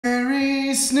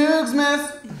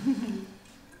Snoogsmas.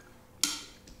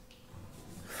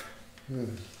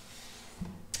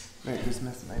 Merry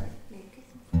Christmas, baby. Merry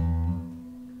Christmas.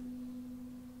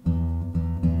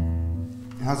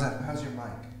 How's your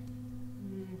mic?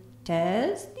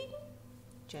 Testing.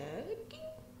 Checking.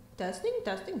 Testing.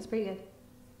 It's pretty good.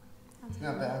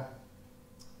 Not bad.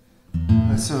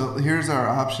 So here's our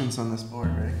options on this board,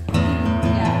 right?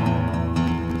 Yeah.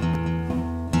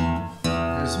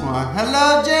 There's one.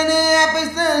 Hello, Jenny. Happy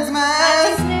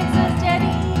Snoogsmas. Happy Snoogsmas,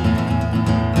 Jenny.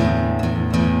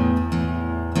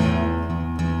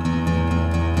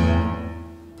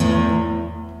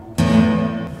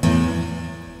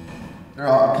 They're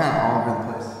all kind of all over the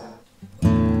place.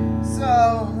 So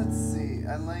let's see.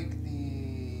 I like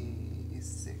the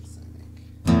 6, I think.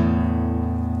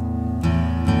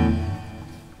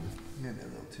 Maybe a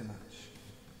little too much.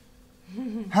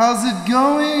 How's it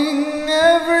going,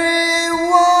 everyone?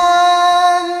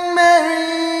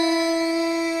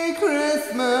 Merry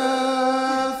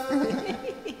Christmas.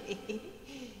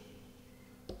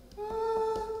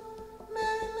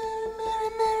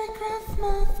 Merry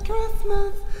Christmas,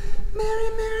 Christmas. Merry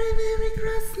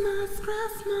Christmas.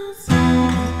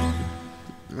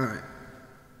 Alright.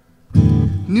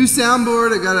 New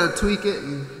soundboard, I gotta tweak it,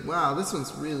 and wow, this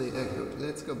one's really echoey.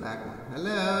 Let's go back one.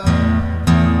 Hello.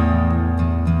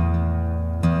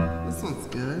 This one's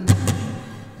good.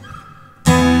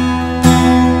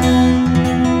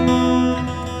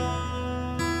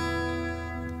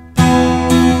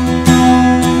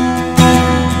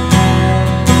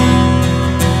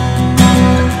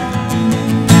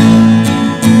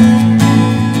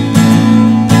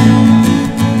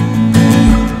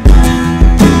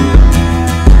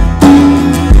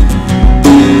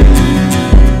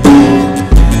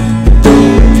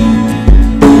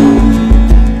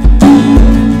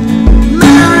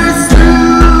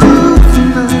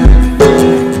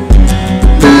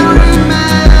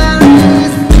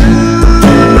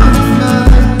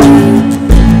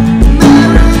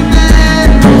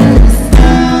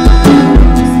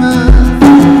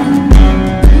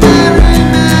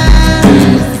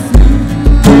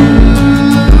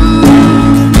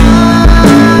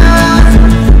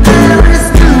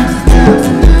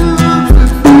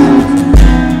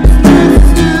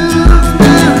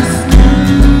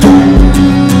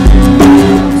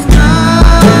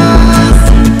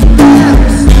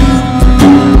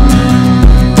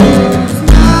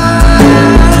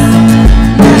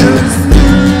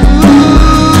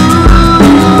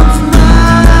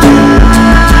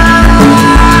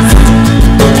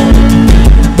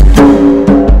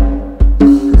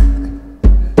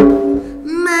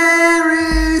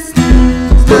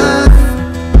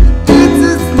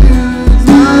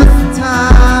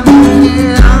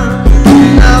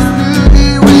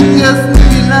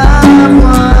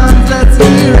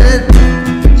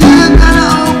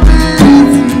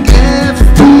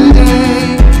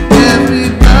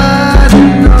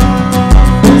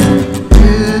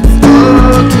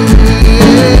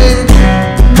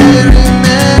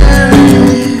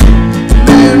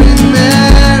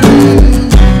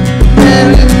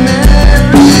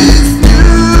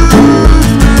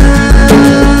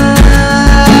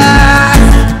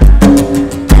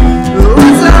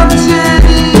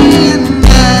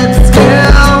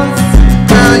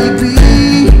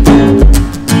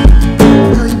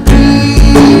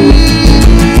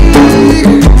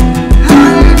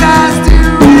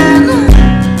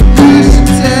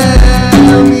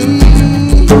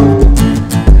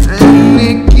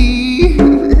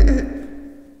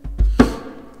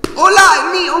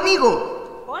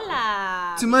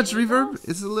 Hola. Too much reverb?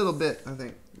 It's a little bit, I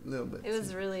think. A little bit. It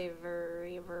was really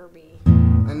very reverby.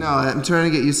 I know. I'm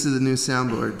trying to get used to the new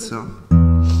soundboard, so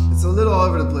it's a little all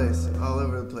over the place. All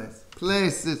over the place.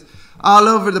 Places all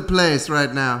over the place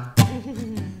right now.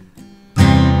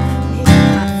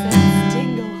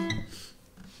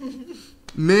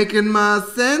 Making my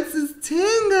senses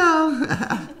tingle.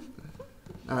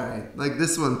 All right, like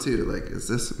this one too. Like, is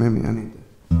this? Maybe I need to.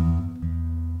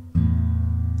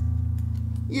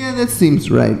 Yeah, that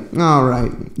seems right. All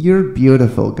right, you're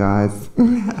beautiful, guys.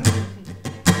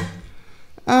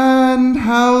 And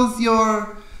how's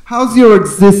your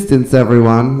existence,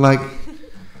 everyone? Like,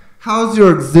 how's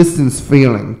your existence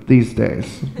feeling these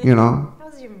days? You know?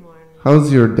 How's your morning?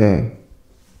 How's your day?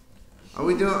 Are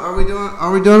we doing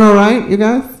all right, you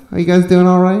guys? Are you guys doing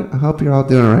all right? I hope you're all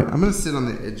doing all right. I'm gonna sit on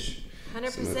the edge.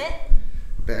 100%. So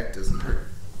back doesn't hurt.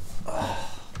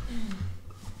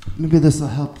 Maybe this will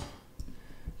help.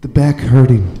 The back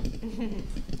hurting.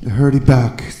 The hurty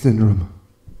back syndrome.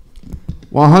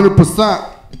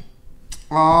 100%.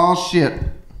 Oh shit.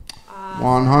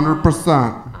 100%.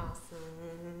 Awesome.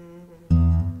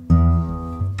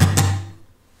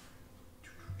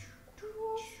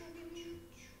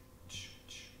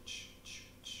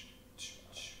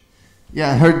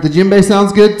 Yeah, I heard the djembe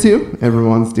sounds good too.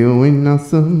 Everyone's doing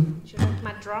awesome. Should I like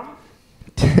my drum?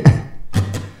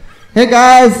 Hey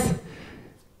guys!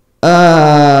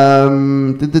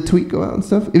 Did the tweet go out and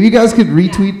stuff? If you guys could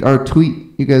retweet our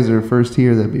tweet, you guys are first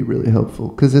here, that'd be really helpful.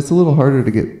 Because it's a little harder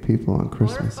to get people on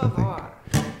Christmas, I think.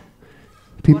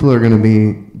 People are going to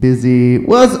be busy.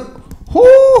 Ho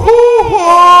ho ho!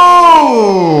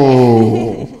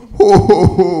 Ho ho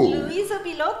ho! Luiso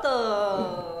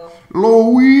Piloto.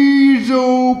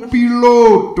 Luiso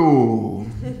Piloto.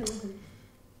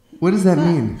 What does that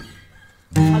mean?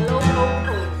 Hello, ho,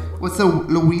 ho. What's a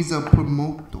Luisa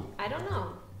Promoto? I don't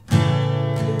know.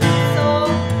 Luiso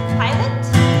Pilot?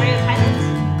 Are you a pilot?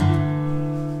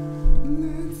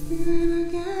 Let's do it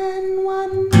again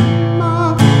one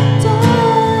more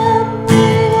time.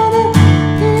 We're gonna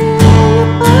hear your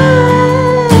mind.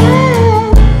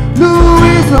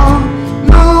 Luisa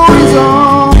Piloto.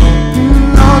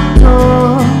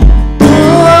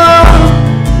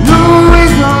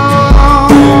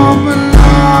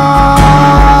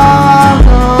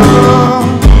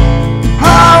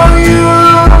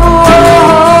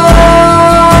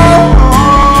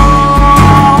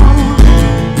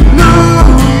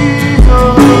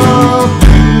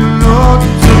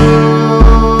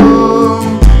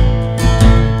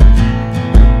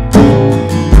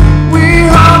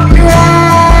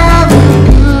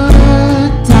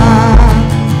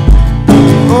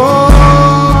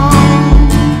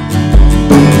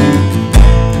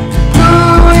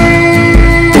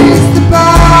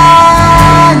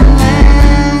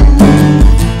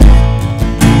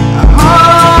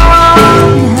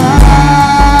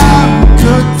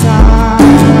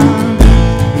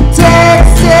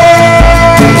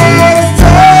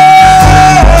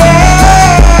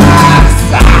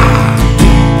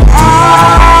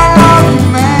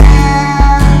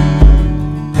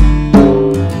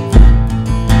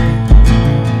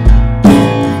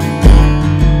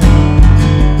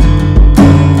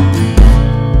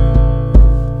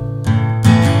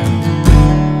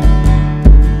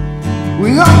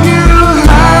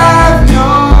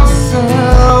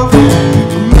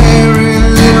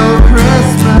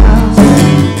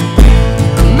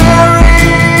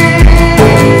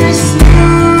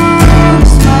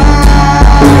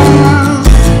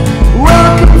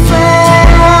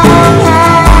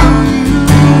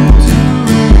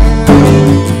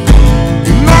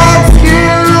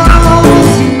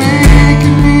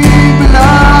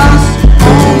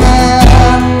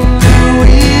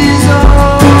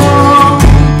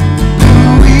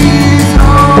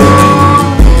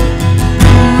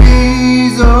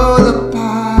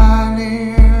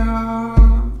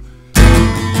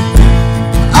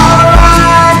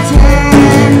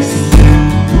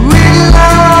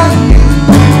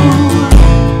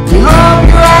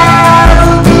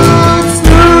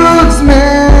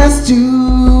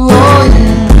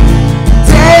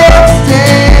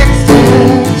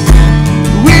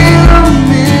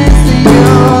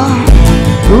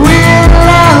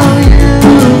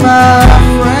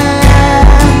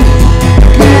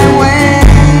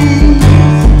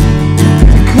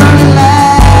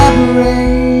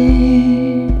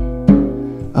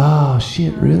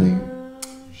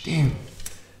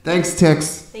 Thanks,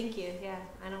 Tex. Thank you. Yeah,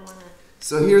 I don't want to.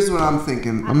 So here's what I'm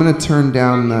thinking. I'm going to turn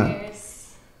down the...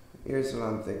 Here's what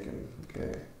I'm thinking.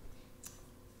 Okay.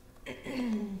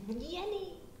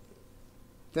 Yenny.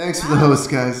 Thanks for the host,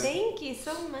 guys. Thank you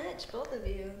so much, both of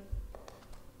you.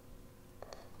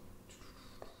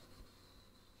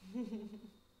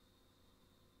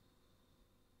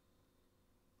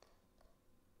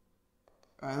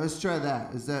 All right, let's try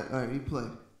that. Is that... All right, you play.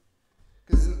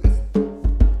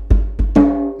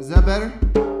 Is that better?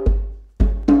 Maybe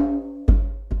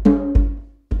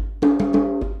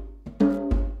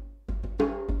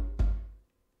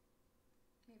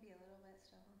a little bit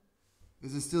still.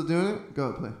 Is it still doing it?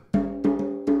 Go play.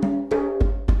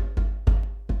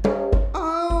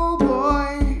 Oh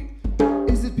boy,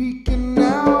 is it peaking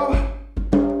now?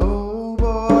 Oh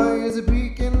boy, is it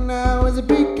peaking now? Is it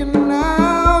peaking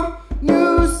now?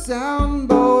 New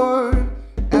soundboard,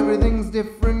 everything's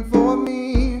different for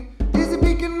me. Is it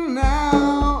peaking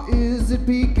now? Is it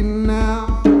peaking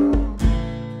now?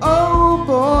 Oh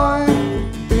boy,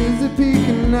 is it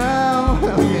peaking now?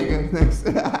 Okay, good, thanks.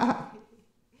 Thank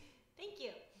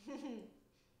you.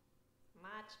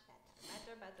 Much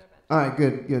better. All right,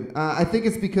 good. I think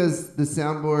it's because the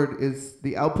soundboard is,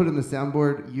 the output in the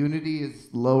soundboard unity is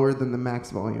lower than the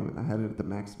max volume, and I had it at the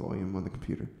max volume on the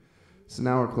computer. So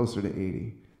now we're closer to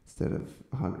 80 instead of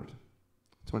 100,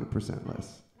 20%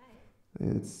 less.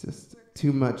 It's just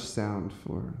too much sound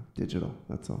for digital,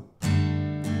 that's all.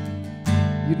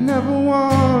 You'd never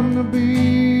wanna be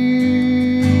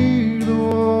the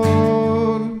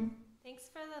one. Thanks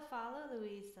for the follow,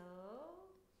 Luiso.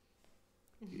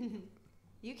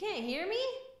 You can't hear me?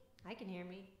 I can hear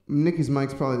me. Nikki's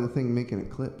mic's probably the thing making it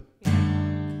clip. Yeah.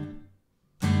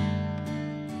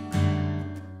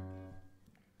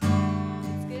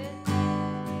 It's good.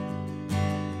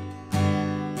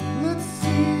 Let's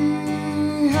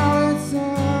see how it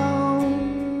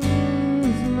sounds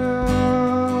now.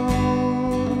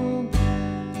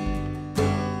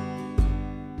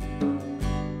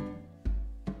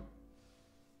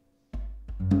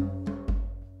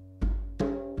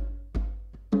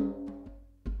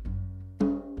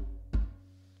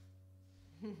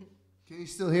 Can you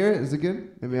still hear it? Is it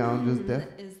good? Maybe I'm just deaf.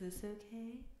 Is this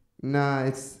okay? Nah,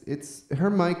 it's her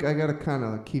mic. I gotta kind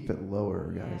of keep it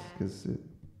lower, guys, Yeah. because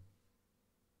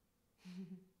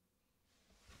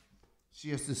she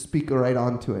has to speak right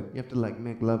onto it. You have to like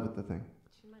make love with the thing.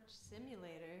 Too much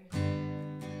simulator.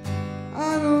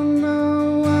 I don't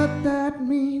know what that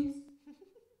means.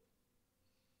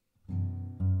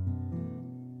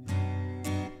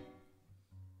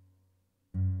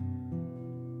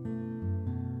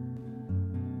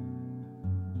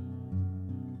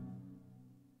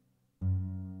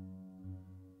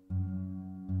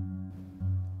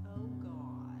 Oh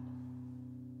God.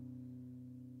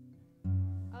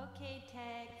 Okay,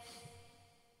 Tex.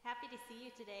 Happy to see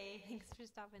you today. Thanks for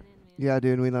stopping in, man. Yeah,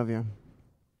 dude, we love you.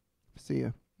 See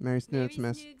ya. Merry Merry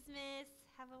Snoogsmas. Snoogsmas.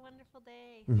 Have a wonderful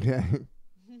day. Okay.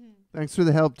 Thanks for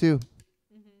the help too.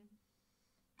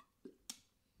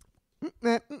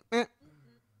 The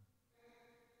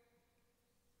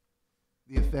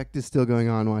effect is still going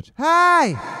on. Watch.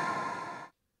 Hi.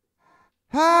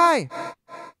 Hi.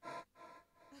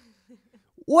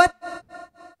 What?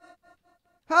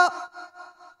 How?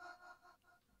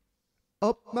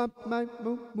 Up my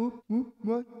what?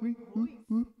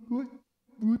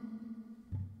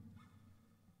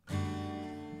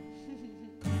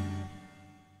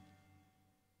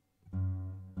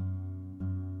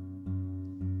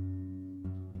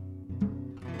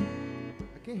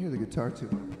 I can't hear the guitar too.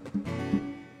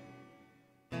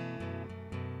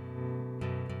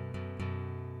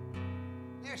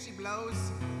 There she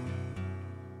blows.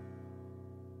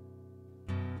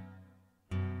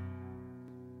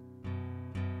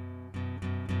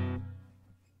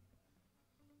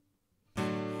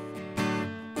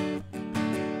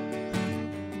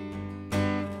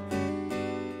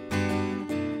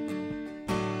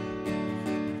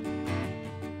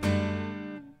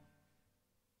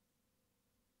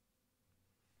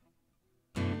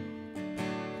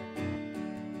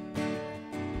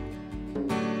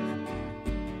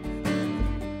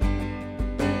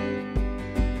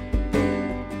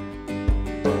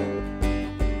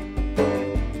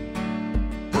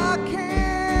 I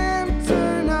can't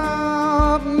turn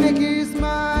up Nikki's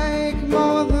mic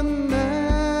more than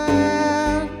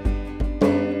that.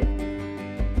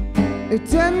 It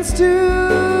tends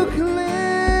to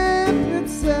clip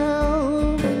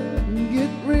itself and get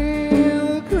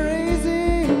real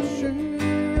crazy and sure.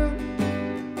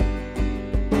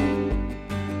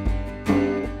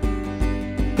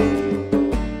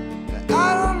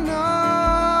 I don't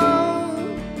know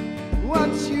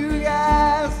what you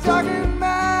guys talking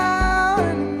about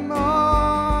anymore.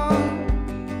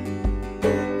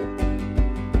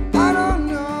 I don't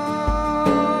know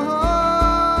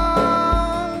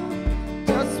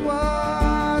just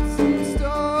what's in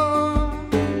store.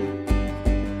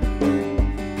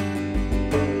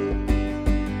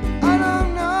 I don't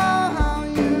know how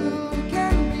you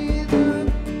can be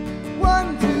the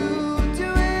one to do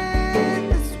it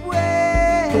this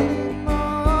way anymore.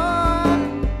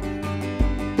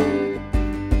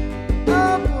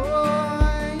 Oh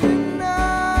boy, you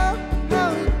know how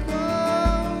it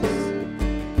goes,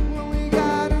 what we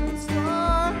got in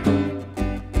store.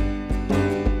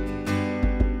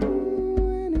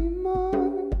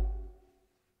 Anymore.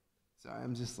 Sorry,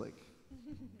 I'm just like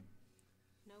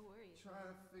No worries. trying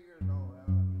to figure it all out.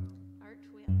 Art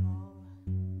will.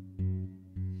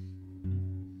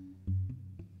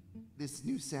 This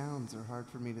new sounds are hard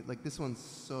for me to like. This one's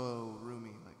so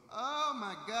roomy. Like, oh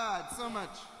my god, so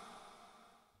much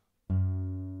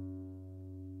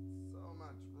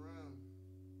room.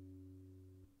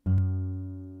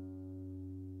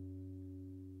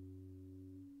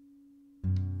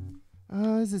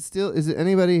 Is it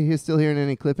anybody here still hearing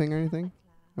any clipping or anything?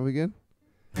 Are we good?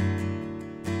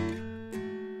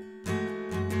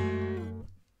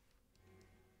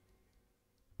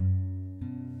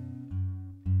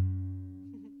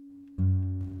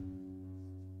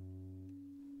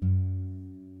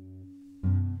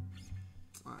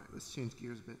 Alright, Let's change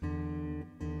gears a bit.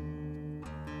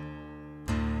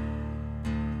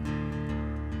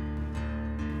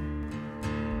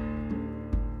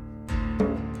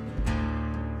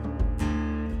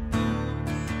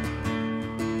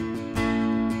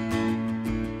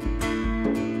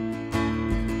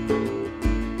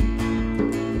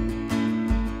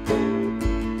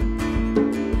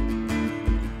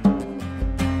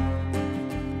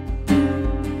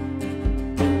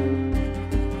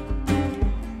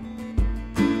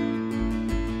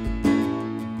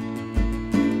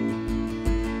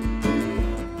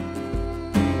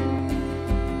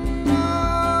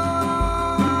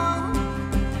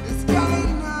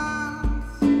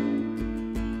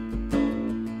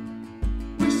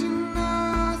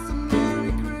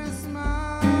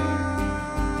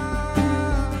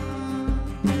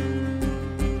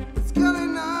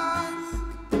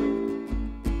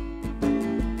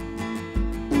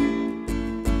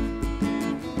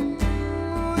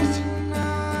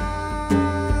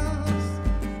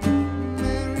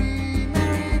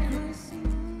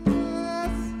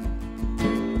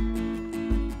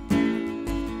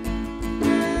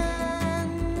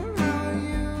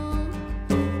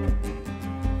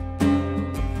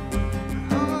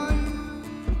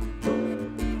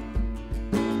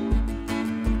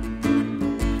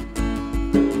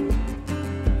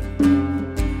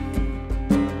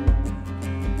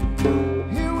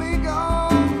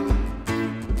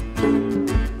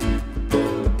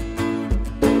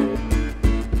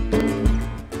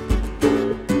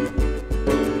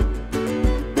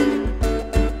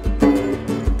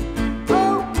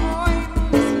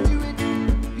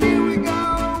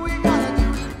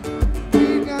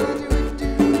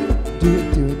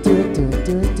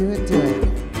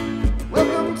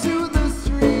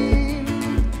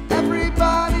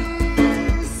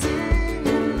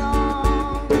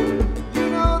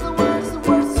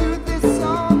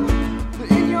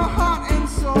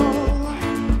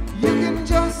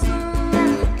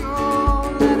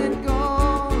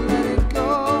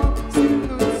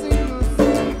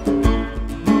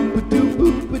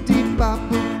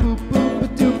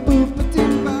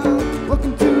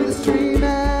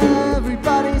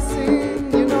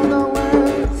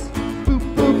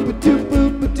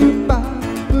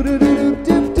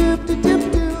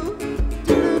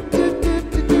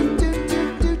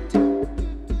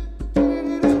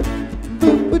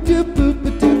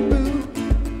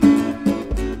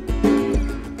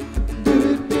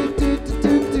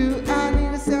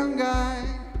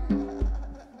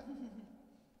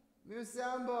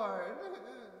 Soundboard.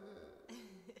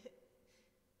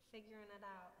 Figuring it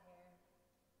out here.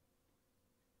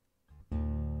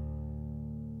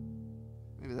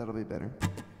 Maybe that'll be better.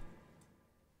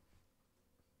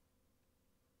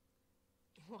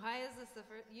 Why is this the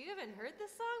first? You haven't heard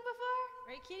this song before?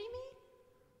 Are you kidding me?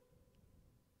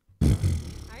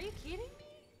 Are you kidding me?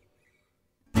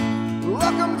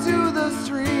 Welcome to the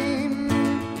stream.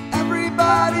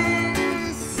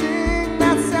 Everybody sing.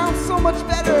 That sounds so much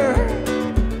better.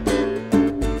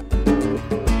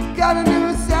 Got a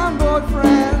new soundboard,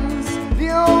 friends. The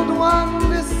old one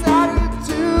decided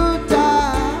to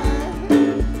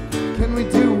die. Can we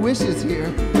do wishes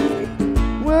here?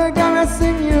 We're gonna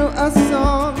sing you a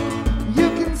song. You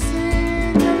can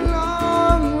sing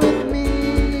along with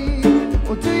me,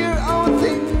 or do your own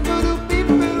thing.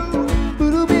 Boo-doo-beep-boo,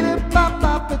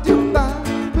 boo-doo-beep-bop-bop-a-doo-ba,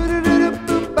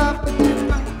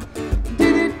 boo-doo-doo-doo-boop-bop-a-doo-ba,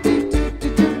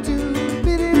 dee-dee-dee-doo-doo-doo-doo,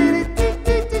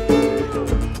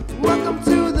 bee-dee-dee-dee-dee-dee-dee. Welcome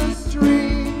to the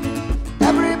stream.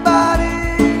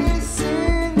 Everybody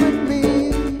sing with me.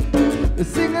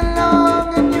 Sing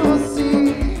along and you will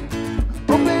see.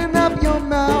 Open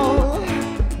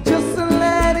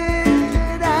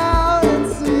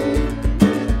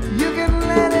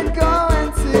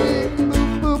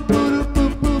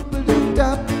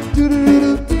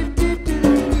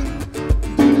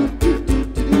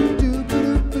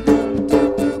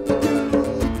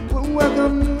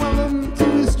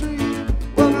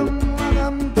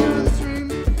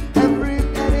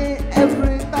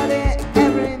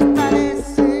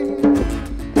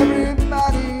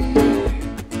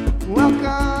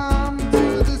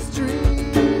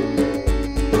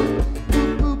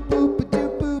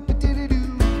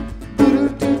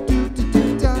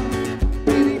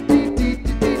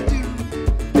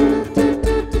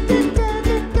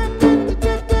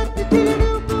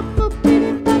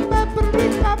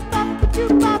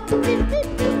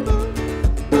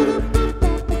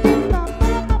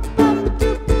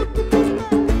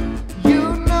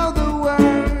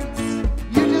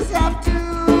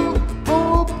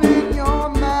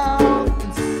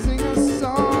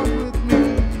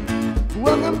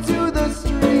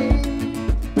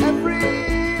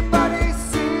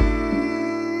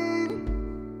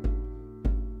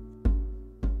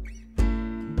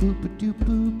If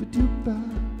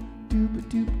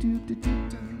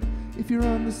you're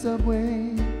on the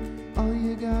subway, all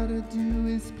you gotta do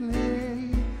is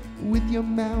play with your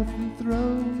mouth and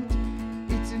throat.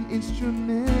 It's an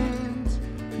instrument,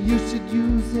 you should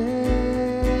use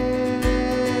it.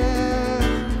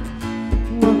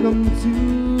 Welcome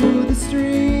to the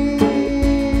stream.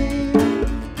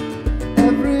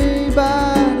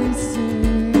 Everybody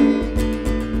sing.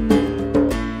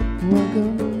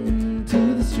 Welcome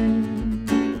to the stream.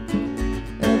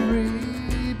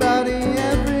 Everybody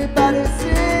sing.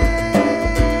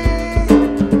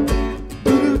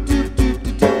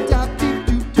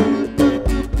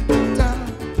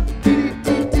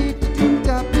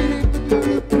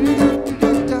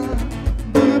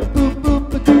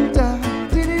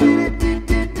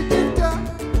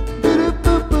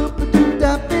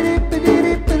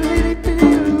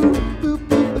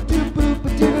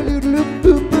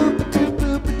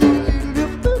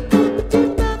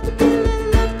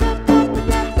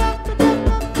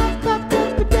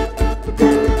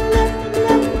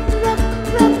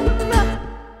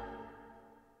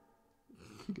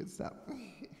 Good stuff. That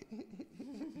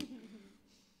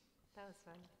was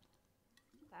fun.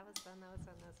 That was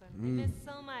fun. I missed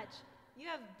so much. You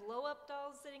have blow-up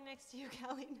dolls sitting next to you,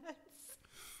 Cali Nuts.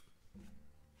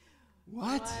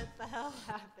 What? What the hell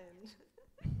happened?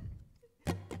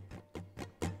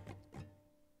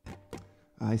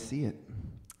 I see it.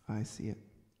 Your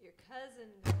cousin.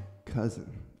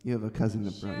 Cousin. You have a cousin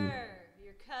that brought you. Sure,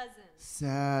 your cousin.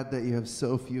 Sad that you have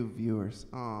so few viewers.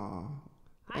 Aw.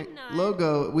 I'm not.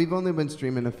 Logo, we've only been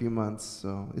streaming a few months,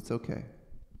 so it's okay.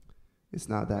 It's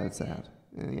not that We're sad.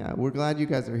 Yeah, we're glad you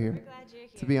guys are here. We're glad you're here.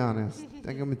 To be honest,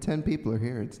 I mean, 10 people are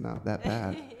here. It's not that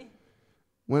bad.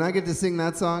 When I get to sing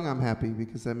that song, I'm happy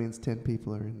because that means 10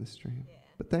 people are in the stream. Yeah.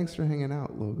 But thanks for hanging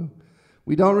out, Logo.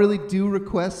 We don't really do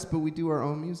requests, but we do our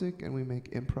own music, and we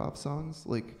make improv songs,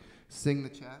 like Sing the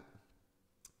Chat.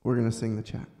 We're going to sing the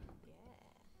chat.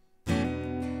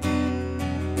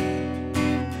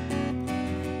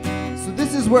 So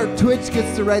this is where Twitch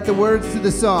gets to write the words to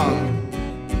the song.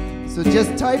 So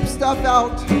just type stuff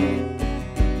out,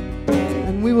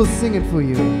 and we will sing it for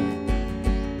you.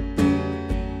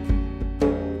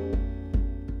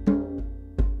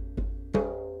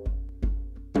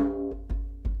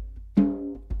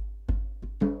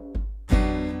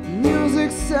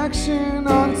 Music section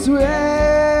on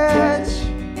Twitch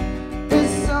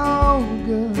is so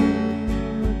good.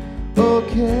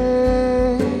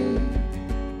 Okay.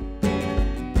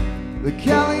 The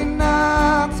Cali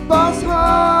Nuts boss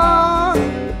hard,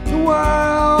 the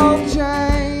world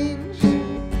changed.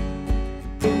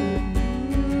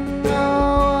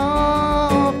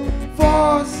 No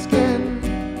foreskin,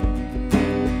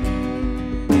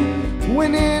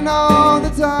 winning all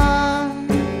the time.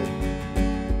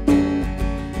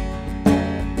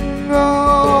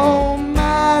 No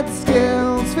mad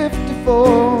skills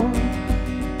 54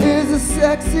 is a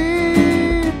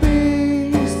sexy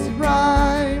beast. It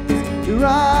rhymes, it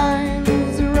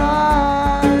rhymes, it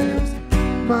rhymes.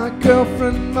 My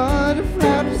girlfriend mud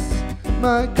flaps,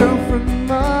 my girlfriend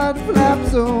mud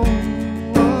flaps. Oh,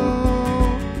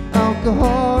 oh,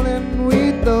 alcohol and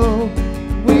weed though,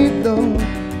 weed though.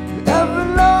 Every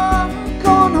long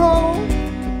cornhole,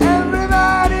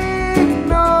 everybody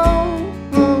knows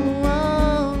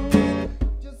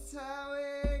just how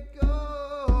it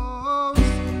goes.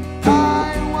 I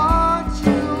want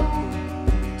you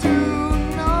to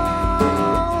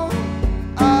know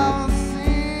I'll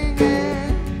sing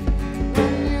it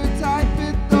when you type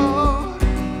it though.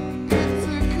 It's a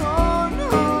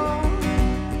cornhole,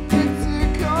 it's a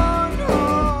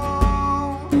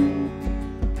cornhole.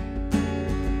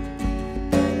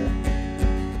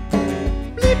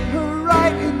 Blip her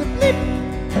right in the blip,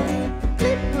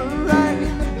 blip her right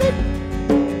in the blip,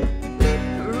 blip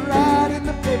her right in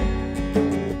the blip.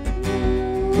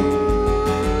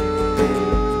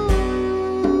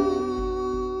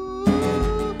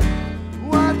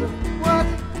 What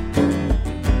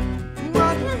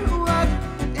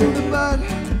in the bud?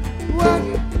 What,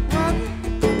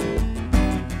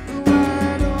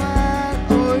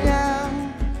 oh yeah,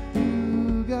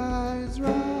 you guys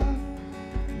rock.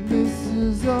 This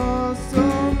is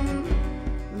awesome.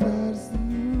 That's the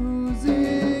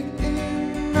music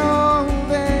innovation.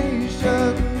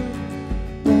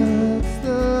 That's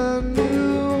the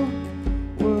new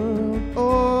world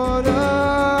order.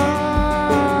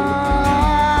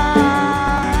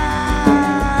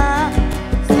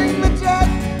 Sing the chat,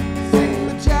 sing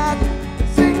the chat,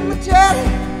 sing the chat,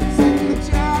 sing the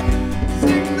chat,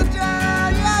 sing the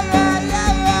chat. Yeah.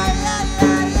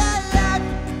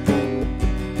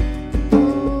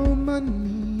 Oh, money.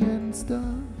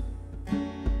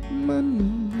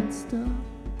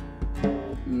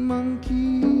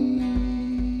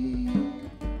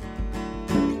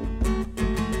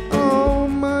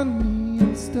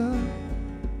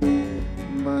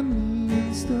 money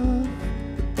and stuff.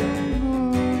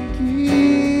 Monkey.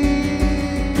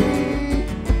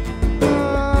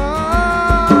 Oh,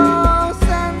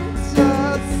 Santa,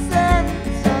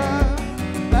 Santa,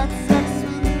 that's sex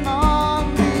with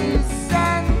mommy.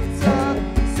 Santa,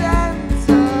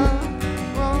 Santa,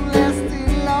 won't last too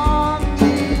long.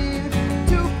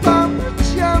 To Papa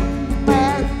Djembe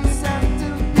and Santa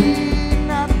be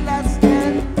not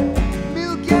lasting.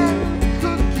 Milk and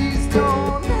cookies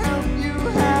don't help you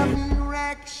have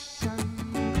erection.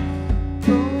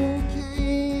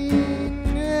 Cocaine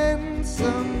and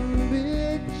some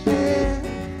bitches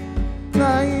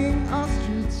flying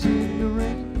ostrich in the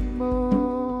rainbow.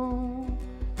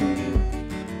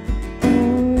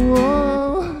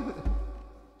 Oh.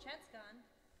 Chat's gone.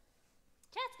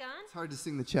 Chat's gone? It's hard to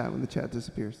sing the chat when the chat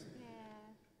disappears.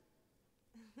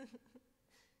 Yeah.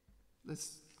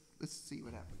 Let's see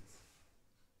what happens.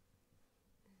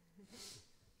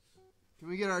 Can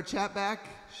we get our chat back?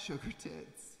 Sugar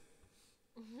tits.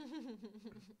 Oh.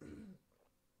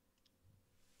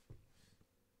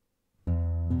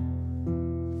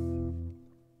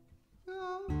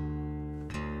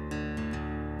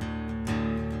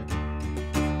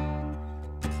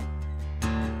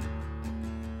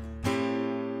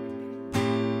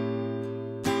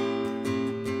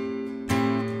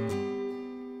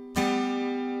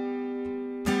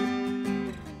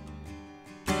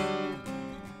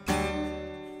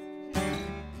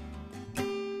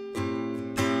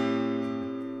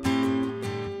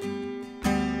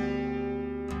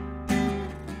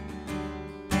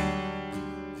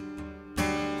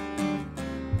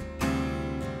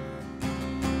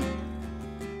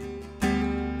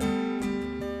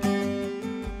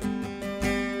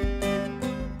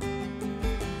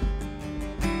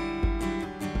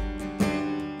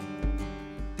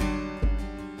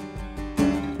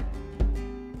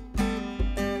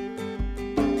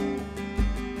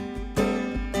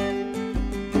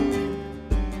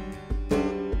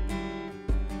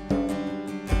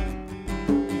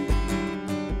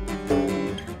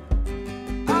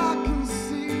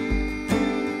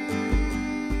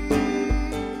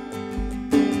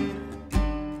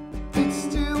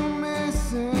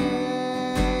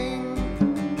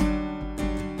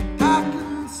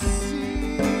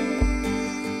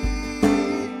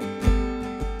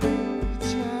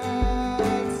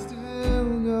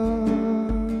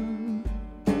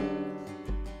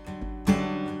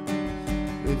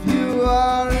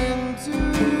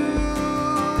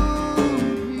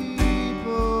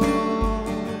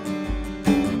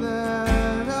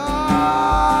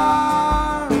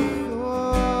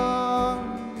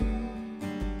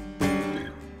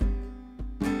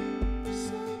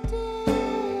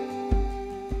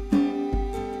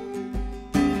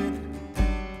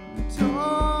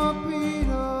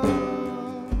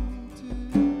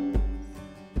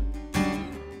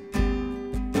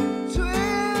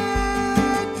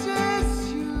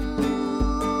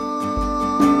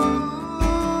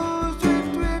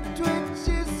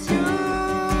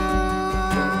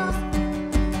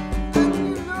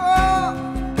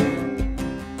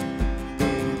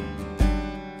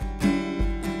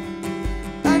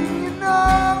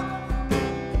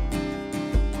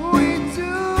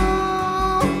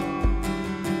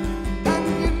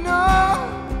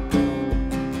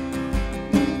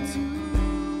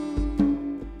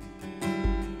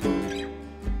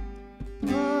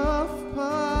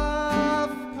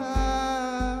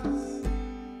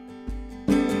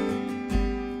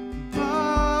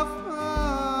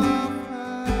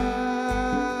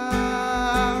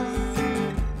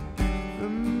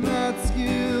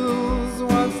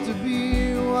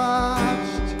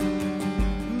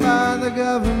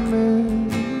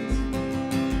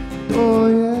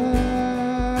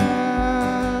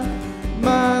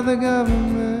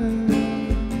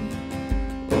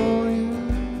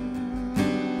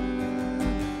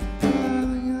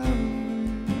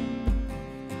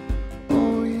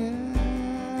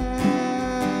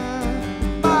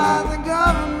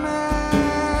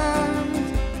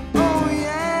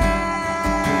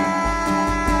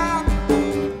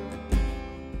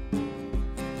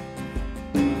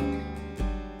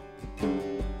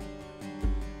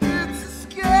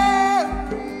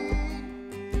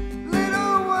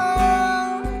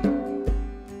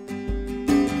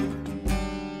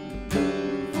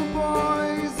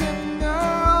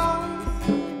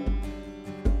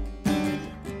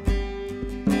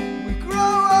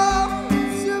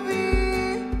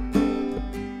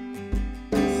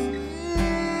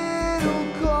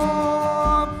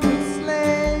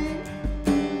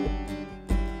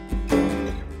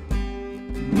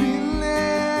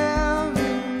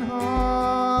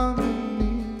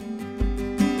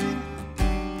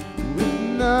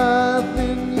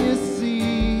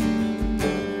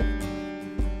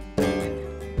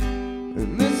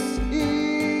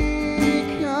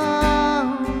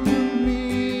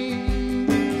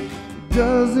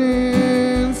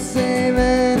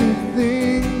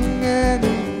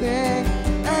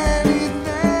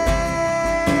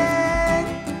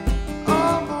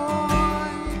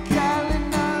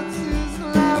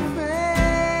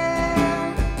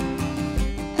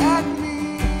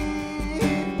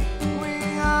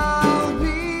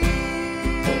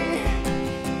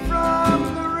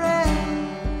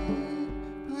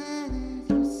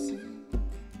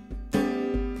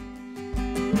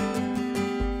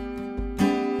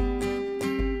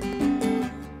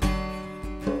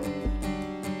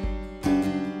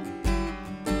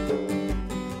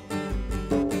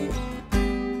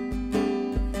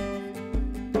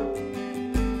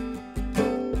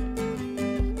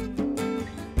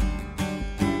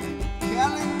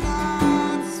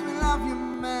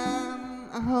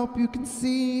 hope you can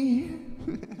see.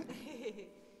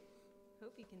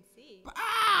 Hope you can see.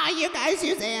 You guys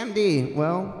use AMD.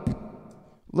 Well,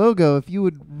 Logo, if you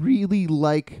would really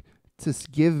like to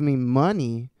give me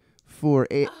money for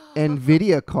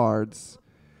NVIDIA cards,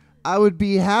 I would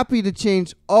be happy to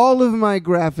change all of my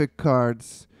graphic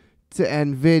cards to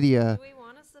NVIDIA. Do we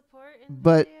want to support NVIDIA?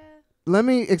 But let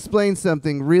me explain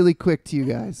something really quick to you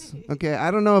guys. Okay, I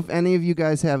don't know if any of you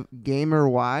guys have gamer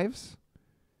wives,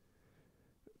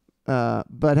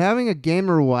 but having a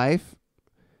gamer wife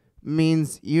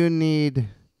means you need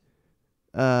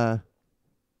to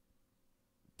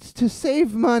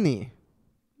save money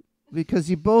because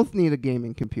you both need a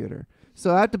gaming computer.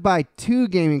 So I have to buy 2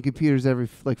 gaming computers every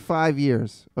 5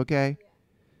 years, okay? Yeah.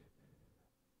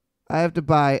 I have to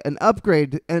buy an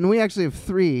upgrade, and we actually have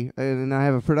 3, and I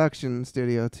have a production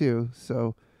studio too.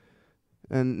 So,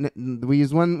 and we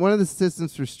use one of the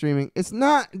systems for streaming.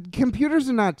 Computers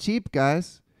are not cheap,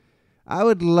 guys. I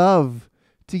would love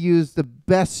to use the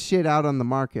best shit out on the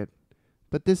market,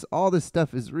 but all this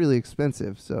stuff is really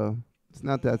expensive, so it's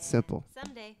not that simple.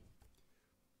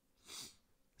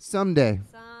 Someday.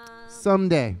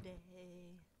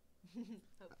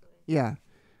 Yeah.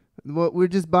 Well, we're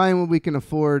just buying what we can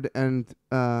afford, and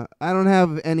I don't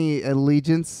have any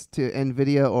allegiance to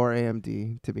NVIDIA or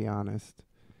AMD, to be honest.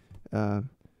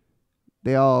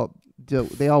 They all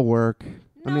work.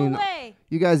 No way.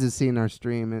 You guys have seen our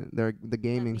stream, and the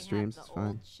gaming streams. It's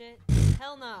fine. Shit.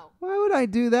 Hell no. Why would I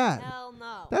do that? Hell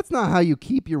no. That's not how you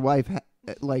keep your wife.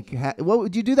 What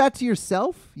would you do that to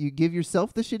yourself? You give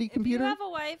yourself the shitty computer? If you have a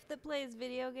wife that plays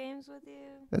video games with you,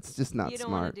 that's just not smart. You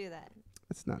don't want to do that.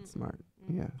 That's not smart.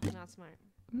 Yeah. Not smart.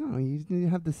 No, you need to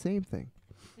have the same thing.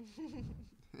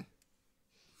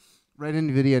 Write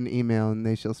NVIDIA an email and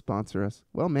they shall sponsor us.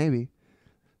 Well, maybe.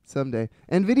 Someday.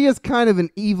 NVIDIA's kind of an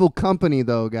evil company,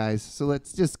 though, guys. So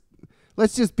let's just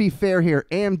be fair here.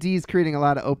 AMD's creating a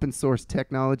lot of open source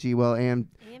technology while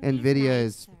NVIDIA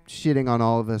is shitting on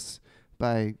all of us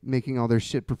by making all their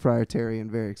shit proprietary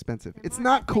and very expensive. It's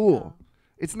not cool.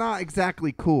 It's not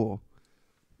exactly cool.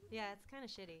 Yeah, it's kind of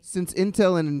shitty. Since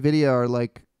Intel and NVIDIA are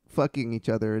like fucking each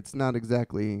other, it's not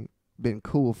exactly been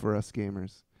cool for us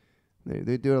gamers.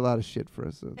 They do a lot of shit for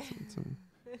us. So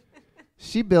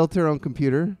she built her own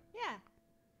computer. Yeah.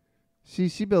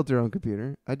 She built her own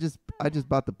computer. I just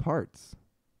bought the parts.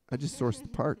 I just sourced the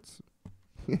parts.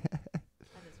 That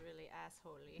is really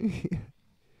assholey.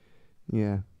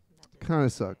 Yeah. Kind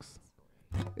of sucks.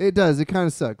 It does. It kind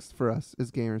of sucks for us as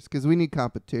gamers because we need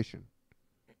competition.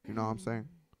 You know what I'm saying?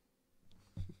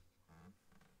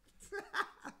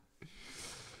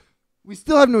 We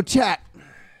still have no chat. We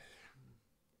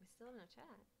still have no chat.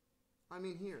 I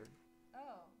mean here.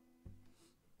 Oh.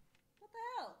 What the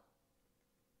hell?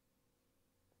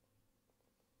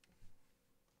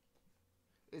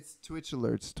 It's Twitch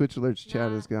alerts. Twitch alerts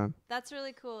chat is gone. That's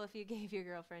really cool if you gave your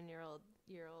girlfriend your old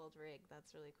rig.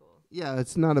 That's really cool. Yeah,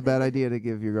 it's not a bad idea to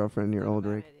give your girlfriend your old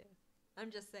rig. Idea.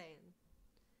 I'm just saying.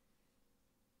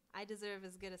 I deserve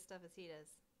as good a stuff as he does.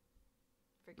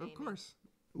 For gaming. Of course.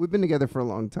 We've been together for a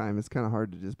long time. It's kind of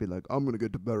hard to just be like, I'm going to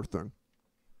get the better thing.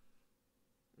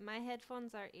 My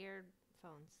headphones are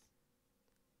earphones.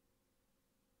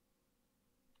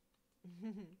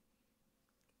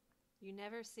 You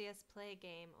never see us play a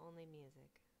game, only music.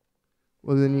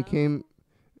 Well, then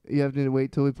you have to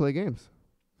wait till we play games.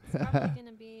 It's probably going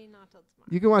to be not till tomorrow.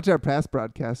 You can watch our past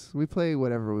broadcasts. We play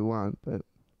whatever we want, but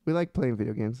we like playing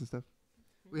video games and stuff.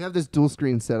 We have this dual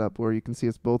screen setup where you can see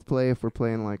us both play if we're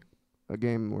playing like a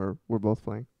game where we're both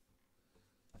playing.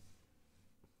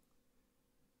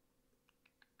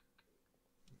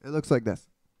 It looks like this.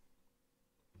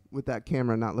 With that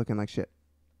camera not looking like shit.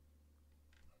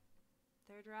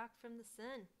 Third rock from the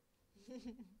sun.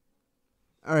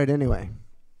 All right, anyway.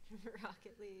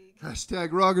 Rocket League.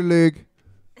 Hashtag Rocket League.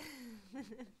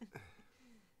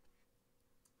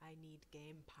 I need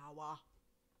game power.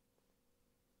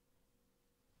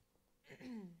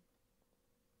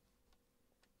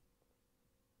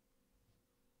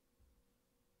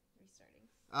 Restarting.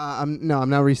 I'm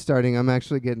not restarting. I'm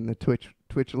actually getting the Twitch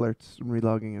alerts and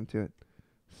relogging into it.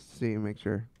 See, make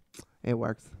sure it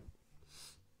works.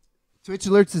 Twitch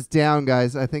alerts is down,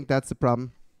 guys. I think that's the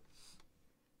problem.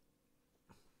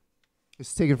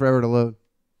 It's taking forever to load.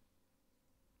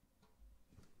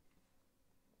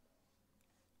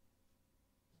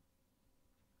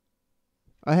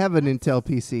 I have an Intel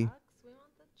PC. We want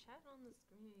the chat on the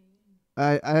screen.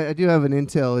 I do have an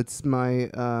Intel. It's my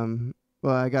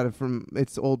well, I got it from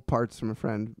it's old parts from a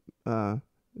friend. But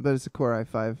it's a Core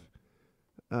i5.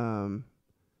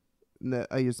 That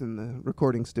I use in the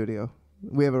recording studio.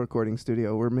 We have a recording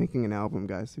studio. We're making an album,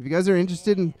 guys. If you guys are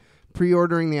interested in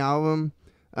pre-ordering the album,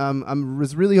 I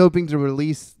was really hoping to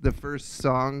release the first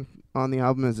song on the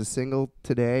album as a single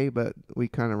today, but we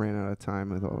kind of ran out of time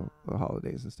with all the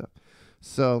holidays and stuff.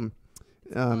 So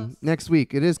next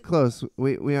week, it is close.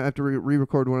 We have to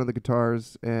re-record one of the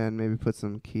guitars and maybe put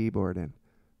some keyboard in.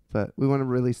 But we want to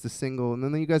release the single, and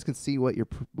then you guys can see what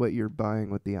you're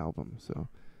buying with the album. So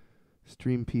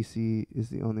Stream PC is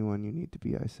the only one you need to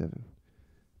be i7.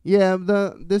 Yeah,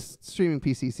 this streaming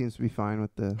PC seems to be fine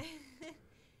with the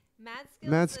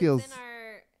Mad Skills. It's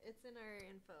in our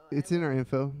info. It's in our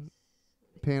info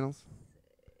panels.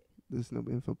 There's no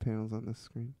info panels on this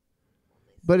screen,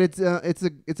 but it's a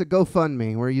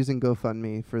GoFundMe. We're using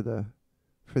GoFundMe for the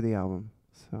album.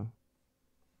 So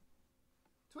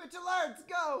Twitch alerts,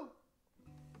 go!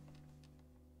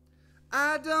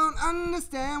 I don't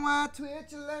understand why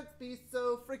Twitch alerts be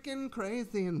so freaking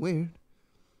crazy and weird.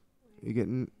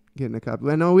 You're getting a copy.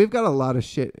 I know we've got a lot of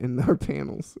shit in our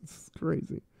panels. It's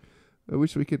crazy. I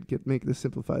wish we could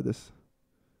simplify this.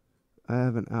 I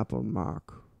have an Apple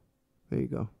Mark. There you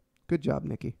go. Good job,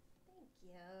 Nikki. Thank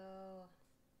you.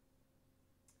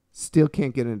 Still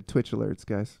can't get into Twitch alerts,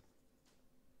 guys.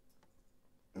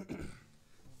 I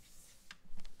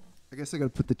guess I gotta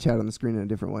put the chat on the screen in a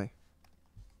different way.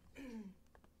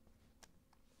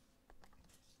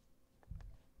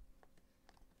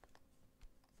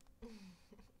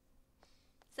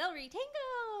 Celery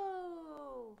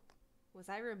Tango! Was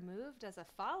I removed as a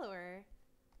follower?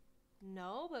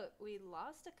 No, but we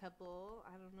lost a couple.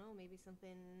 I don't know, maybe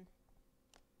something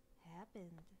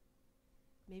happened.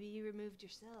 Maybe you removed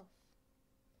yourself.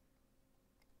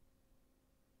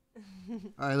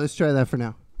 All right, let's try that for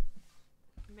now.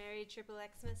 Merry Triple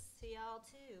Xmas to y'all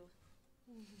too.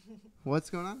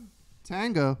 What's going on?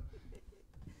 Tango.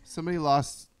 Somebody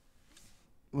lost.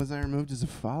 Was I removed as a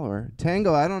follower?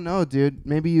 Tango, I don't know, dude.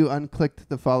 Maybe you unclicked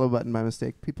the follow button by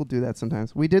mistake. People do that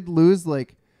sometimes. We did lose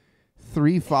like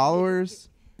 3 followers.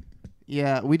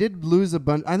 Yeah, we did lose a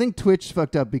bunch. I think Twitch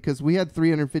fucked up because we had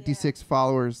 356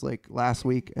 followers like last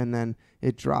week, and then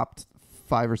it dropped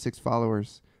 5 or 6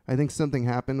 followers. I think something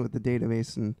happened with the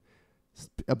database, and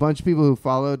a bunch of people who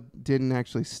followed didn't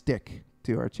actually stick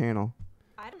to our channel.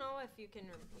 I don't know if you can.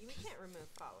 We can't remove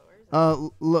followers.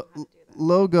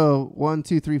 Logo 1,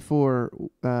 2, 3, 4.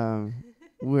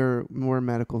 We're more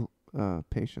medical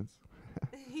patients.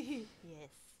 Yes.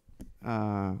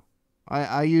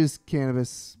 I use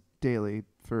cannabis daily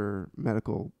for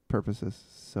medical purposes,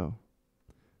 so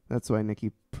that's why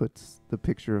Nikki puts the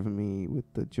picture of me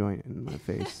with the joint in my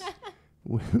face,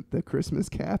 with the Christmas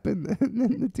cap and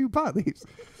then the 2 pot leaves.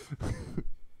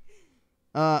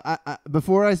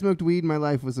 Before I smoked weed, my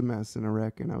life was a mess and a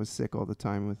wreck, and I was sick all the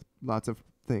time with lots of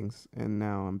things, and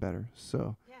now I'm better.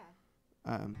 So,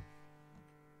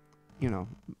 you know.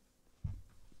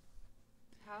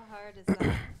 How hard is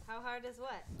that? How hard is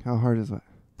what? How hard is what?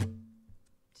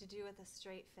 To do with a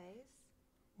straight face?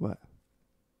 What?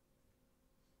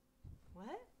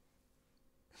 What?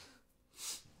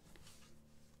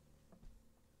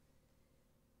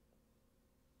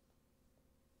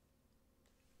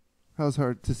 How's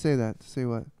hard to say that? To say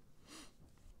what?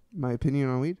 My opinion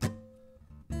on weed?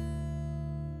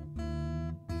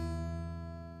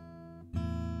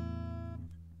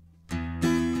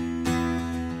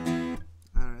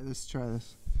 Alright, let's try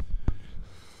this.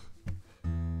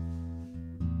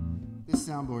 This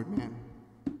soundboard, man.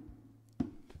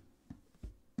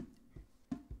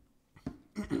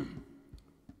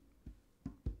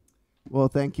 Well,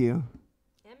 thank you.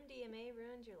 MDMA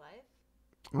ruined your life?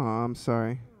 Oh, I'm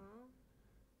sorry. Aww.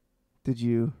 Did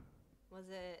you? Was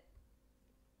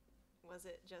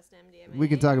it just MDMA? We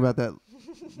can talk about that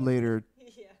later.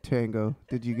 Yeah. Tango.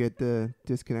 Did you get the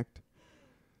disconnect?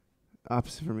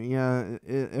 Opposite for me. Yeah,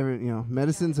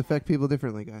 medicines affect people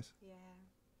differently, guys. Yeah.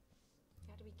 You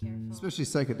have to be careful. Especially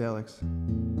psychedelics.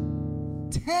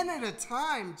 10 at a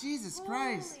time. Jesus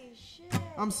Christ. Holy shit.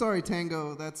 I'm sorry,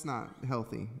 Tango. That's not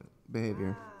healthy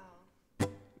behavior. Wow.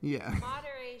 Yeah.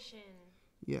 Moderation.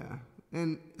 Yeah.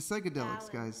 And psychedelics, Balance.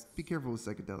 guys. Be careful with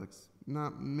psychedelics.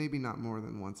 Maybe not more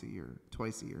than once a year,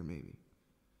 twice a year, maybe.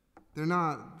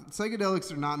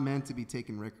 Psychedelics are not meant to be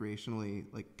taken recreationally,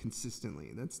 like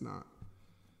consistently. That's not.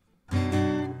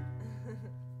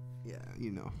 Yeah,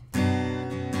 you know.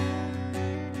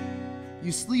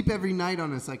 You sleep every night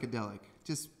on a psychedelic.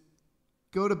 Just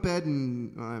go to bed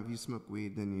and if you smoke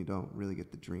weed, then you don't really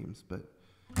get the dreams. But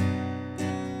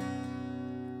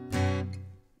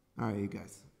all right, you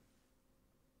guys.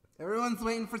 Everyone's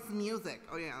waiting for some music.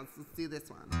 Oh yeah, let's do this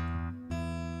one.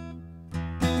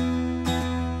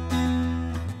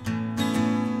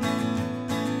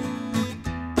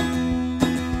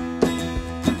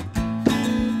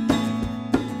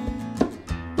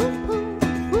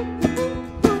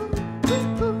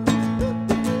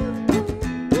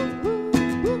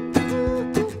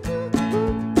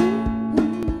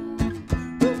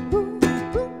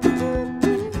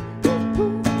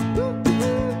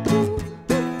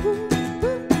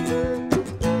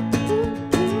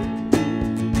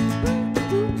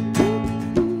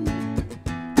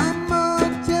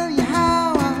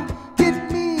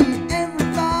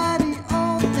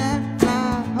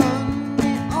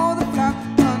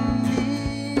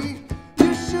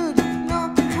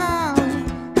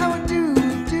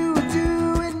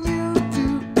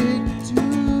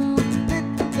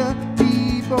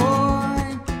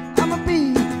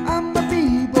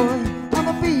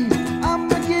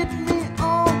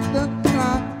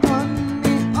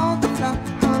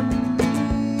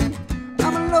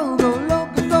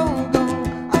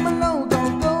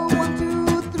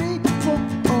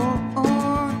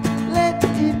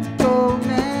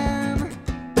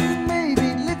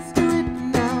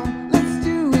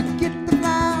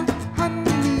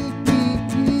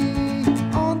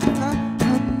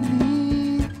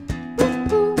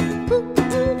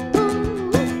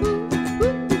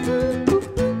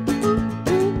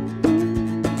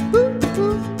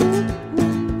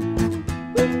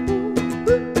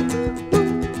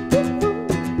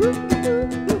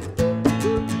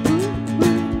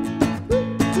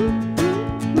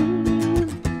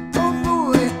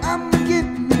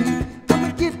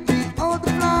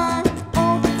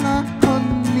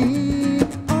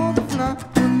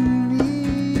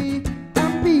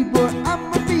 B-boy,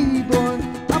 I'm a B-boy,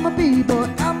 I'm a B-boy,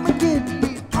 I'ma get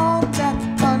me all that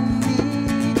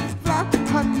honey, fly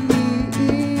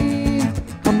honey.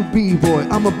 I'm a B-boy,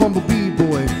 I'm a bumblebee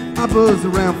boy. I buzz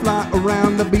around, fly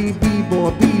around the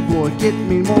B-boy, B-boy, get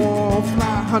me more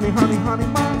fly honey, honey, honey,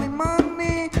 money,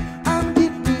 money. I'm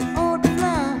get me all the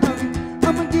fly honey,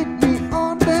 I'ma get me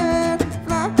all that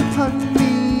fly honey.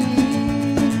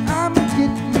 I'ma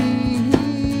get me,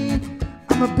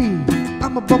 I'm a bee,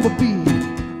 I'm a bumblebee,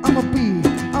 I'm a bee,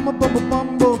 I'm a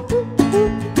bumble.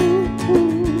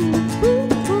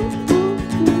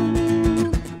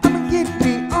 I'ma get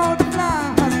me all the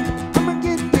fly honey, I'ma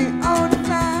get me all the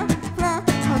fly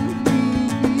honey.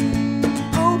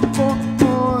 Oh boy,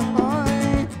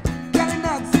 Cali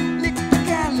nuts, lick the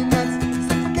Cali nuts,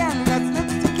 slip my Cali nuts,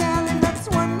 let's do Cali nuts.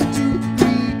 1, 2,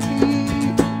 3,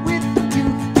 with you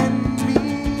and me.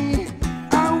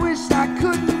 I wish I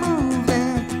could move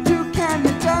there to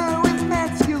Canada with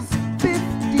mad skills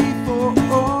 54.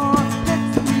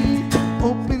 Let's me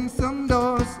open some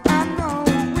doors. I know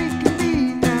we can be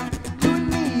now, you and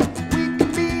me. We can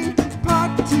be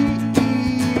partying,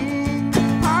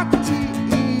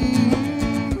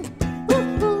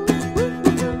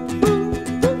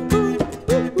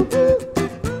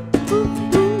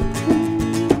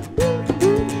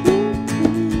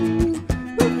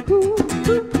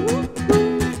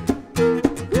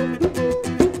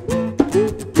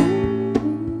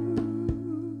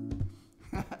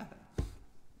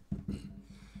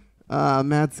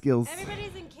 Mad Skills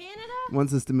Everybody's in Canada?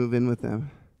 wants us to move in with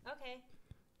them Okay.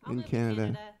 I'll in move to Canada.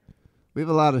 Canada. We have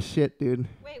a lot of shit, dude.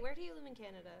 Wait, where do you live in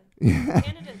Canada? Yeah.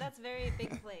 Canada, that's a very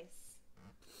big place.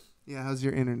 Yeah, how's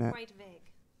your internet? Quite big.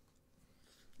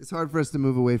 It's hard for us to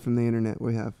move away from the internet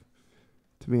we have,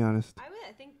 to be honest. I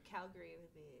think Calgary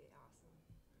would be awesome.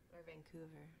 Or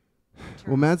Vancouver.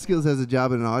 Well, Mad Skills has a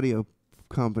job in an audio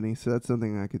company, so that's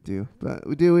something I could do. But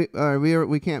we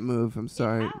can't move. I'm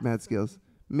sorry, Mad Skills.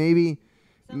 Maybe,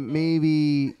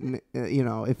 you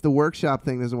know, if the workshop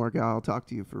thing doesn't work out, I'll talk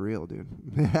to you for real, dude.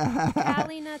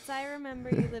 Cali nuts, I remember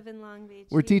you live in Long Beach.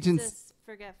 We're He's teaching just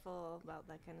forgetful about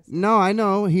that kind of stuff. No, I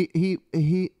know.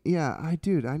 Yeah, I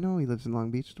know he lives in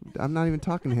Long Beach. I'm not even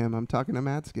talking to him. I'm talking to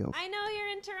Mad Skills. I know you're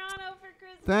in Toronto for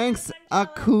Christmas. Thanks, I'm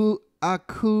jealous.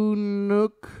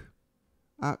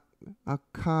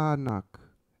 Akunuk.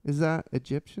 Is that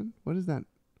Egyptian? What is that?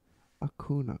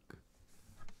 Akunuk.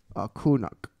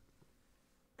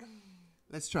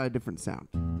 Let's try a different sound.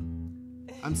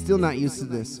 I'm still not used to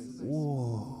this.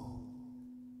 Whoa.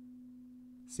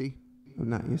 See? I'm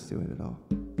not used to it at all.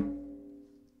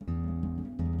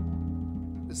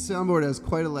 The soundboard has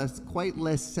quite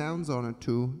less sounds on it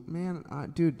too. Man,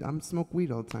 dude, I'm smoke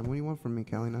weed all the time. What do you want from me,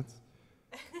 Cali Nuts?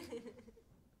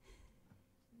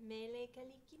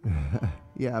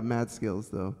 Yeah, Mad Skills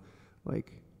though.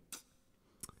 Like,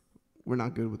 we're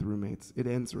not good with roommates. It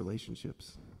ends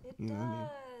relationships. It you know does. what I mean?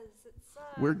 It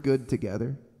sucks. We're good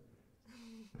together.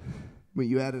 But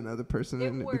you add another person It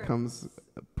and it works. becomes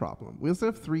a problem. We also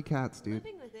have 3 cats, dude.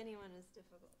 Living with anyone is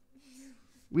difficult.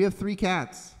 We have 3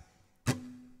 cats.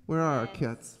 Where are our Yes.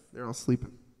 cats? They're all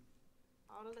sleeping.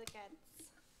 All the cats.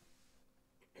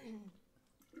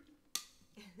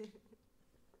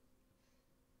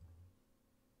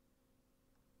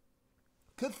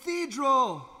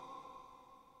 Cathedral!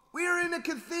 We are in a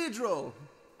cathedral!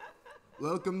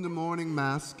 Welcome to morning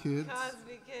mass, kids.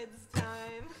 Cosby Kids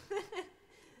time.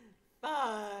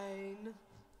 Fine.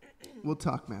 We'll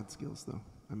talk Mad Skills, though.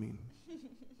 I mean,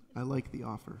 I like the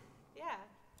offer. Yeah.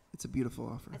 It's a beautiful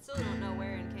offer. I still don't know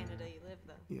where in Canada you live,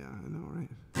 though. Yeah, I know,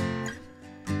 right?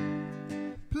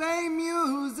 Play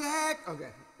music!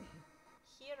 Okay.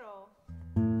 Hero.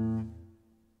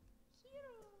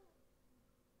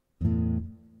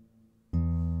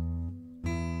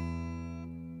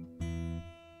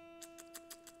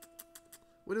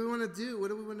 What do we want to do? What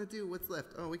do we want to do? What's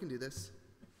left? Oh, we can do this.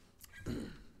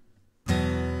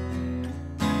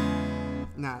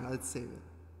 Nah, let's save it.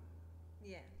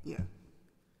 Yeah. Yeah.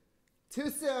 Too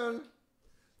soon.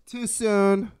 Too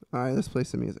soon. All right, let's play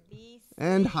some music.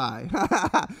 And hi.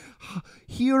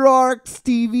 Hero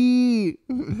Stevie.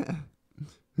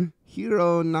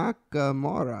 Hiro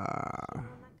Nakamura.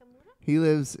 He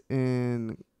lives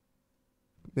in,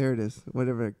 there it is,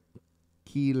 whatever,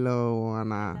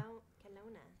 Kelowna.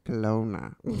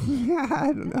 Kelowna. I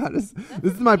don't know how to.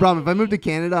 This is my problem. If I move to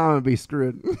Canada, I'm gonna be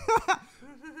screwed.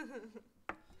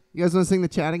 You guys want to sing the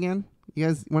chat again? You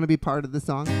guys want to be part of the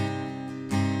song?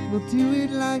 We'll do it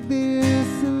like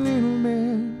this a little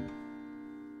bit.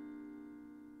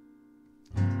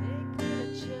 Take me to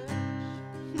church.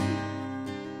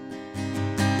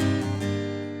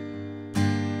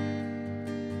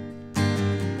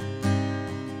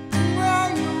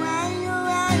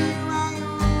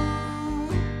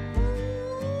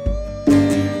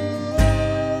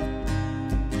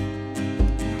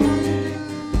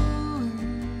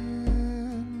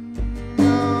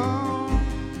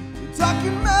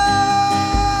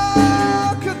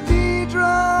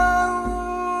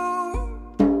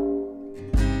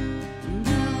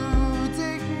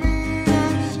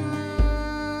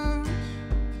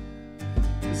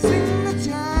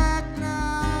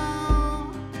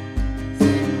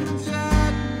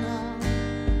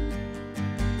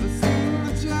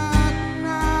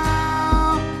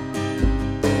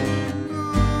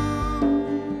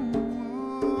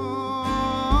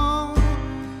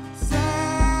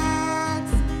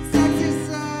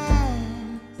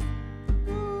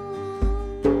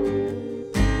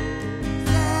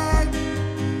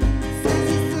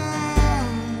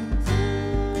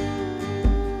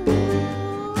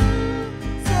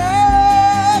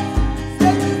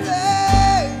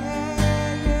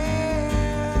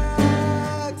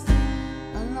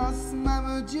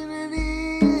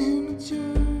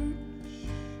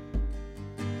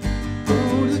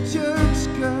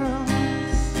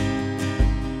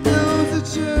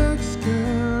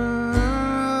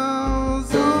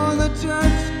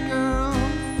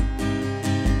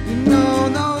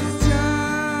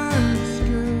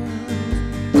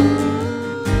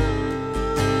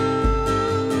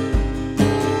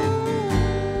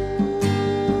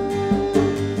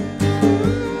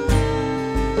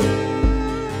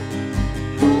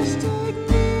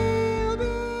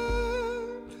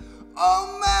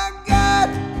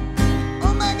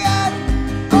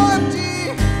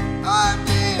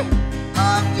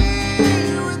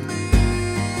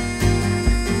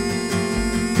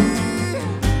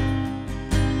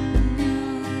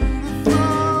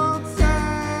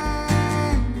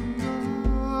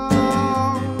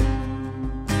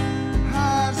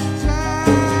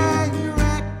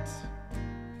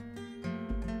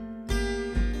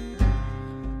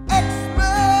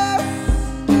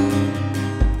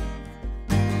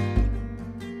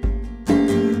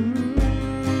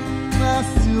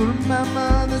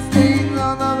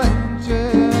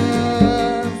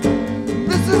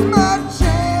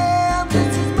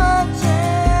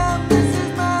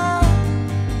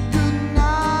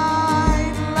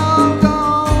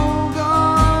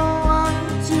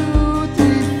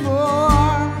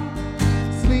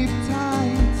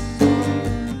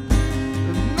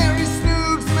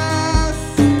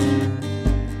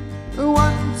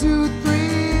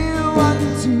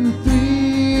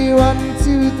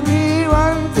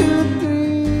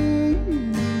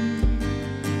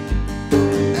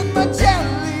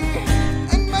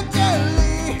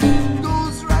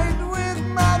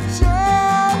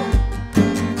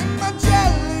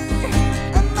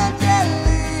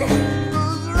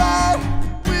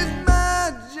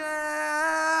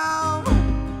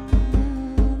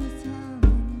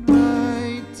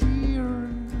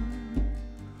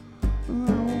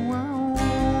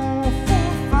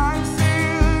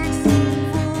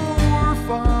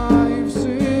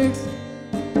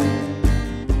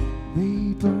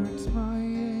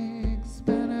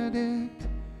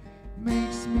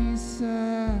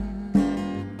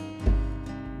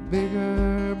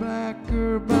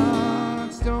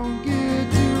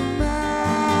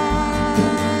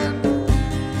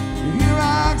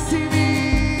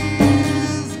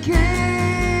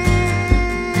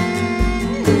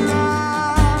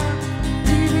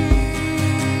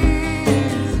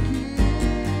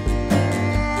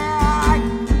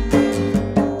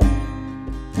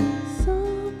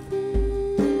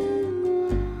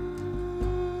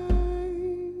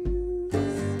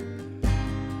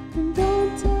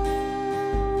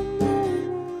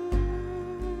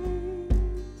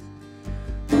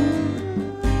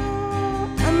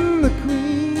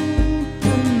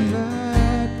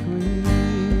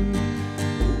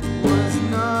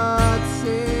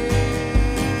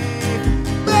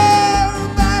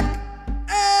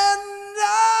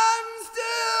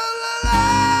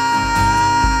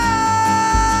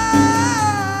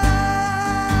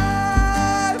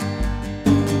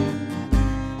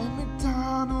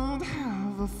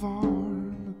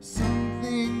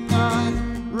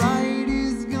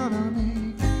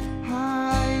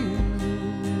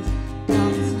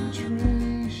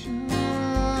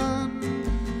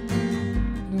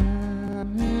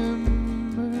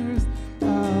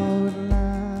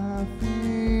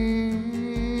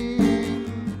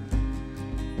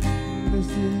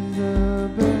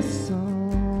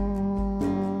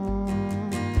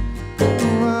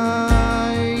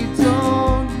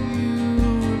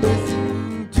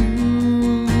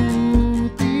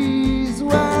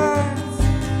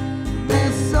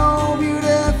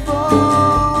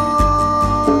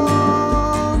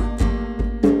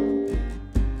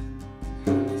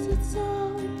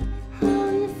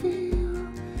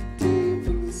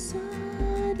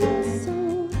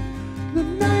 The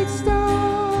night star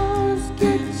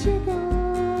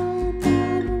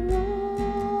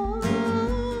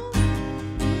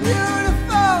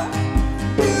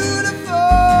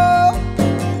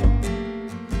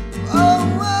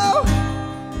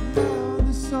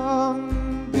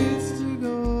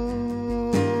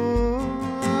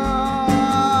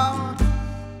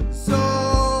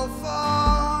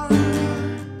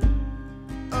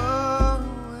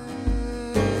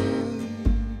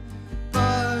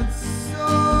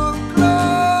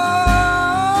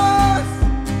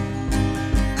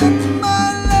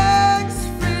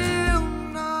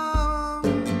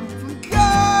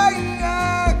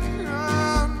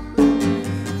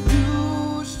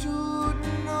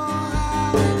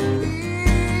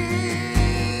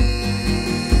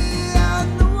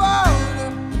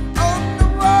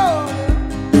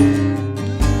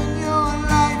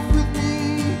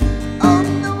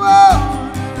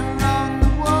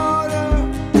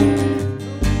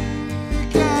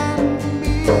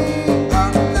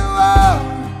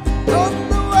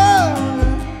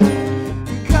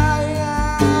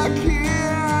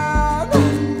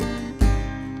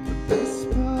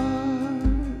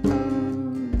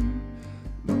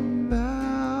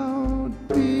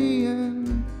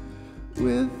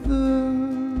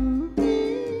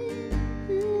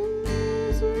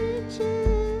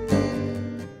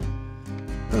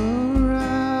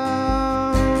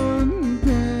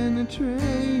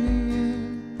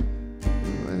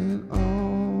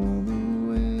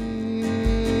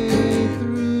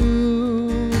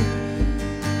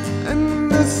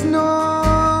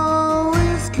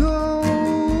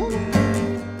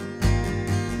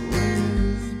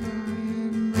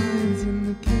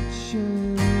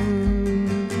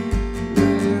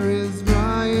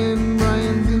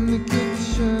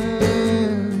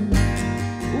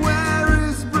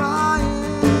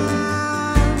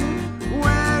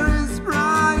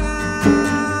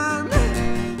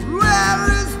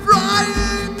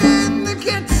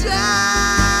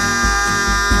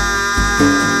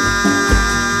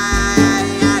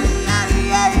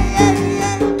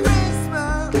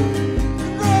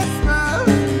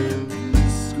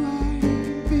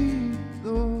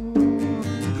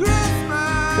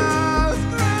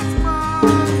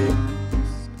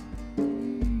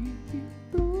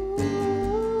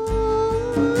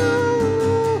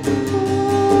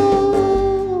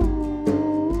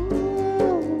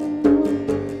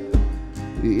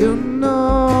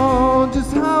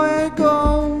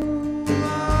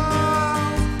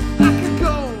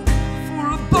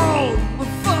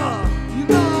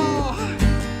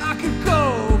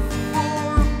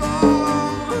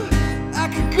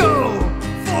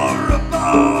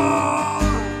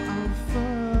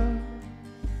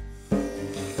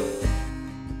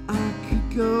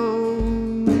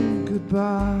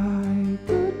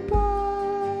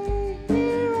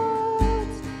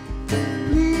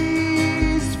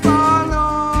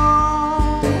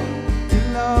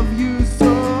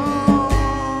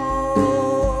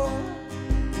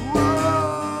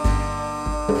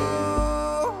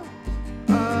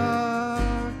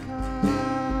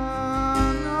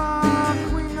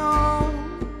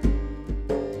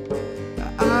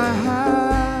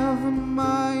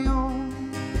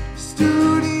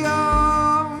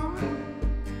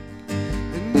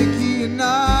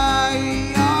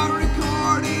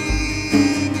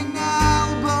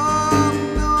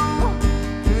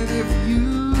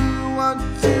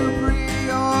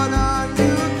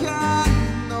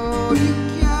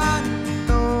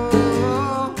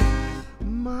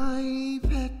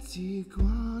empty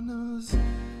iguanas.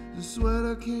 The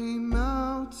sweater came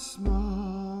out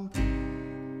small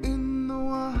in the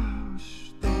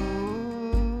wash, though.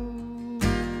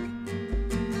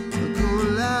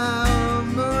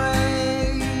 Collaborate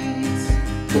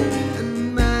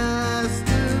and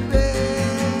masturbate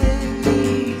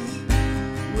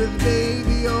with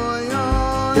baby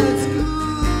oil. It's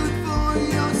good for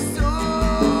your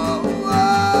soul.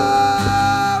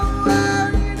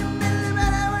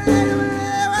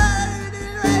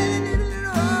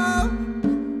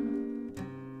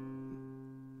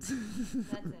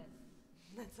 That's it.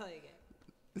 That's all you get.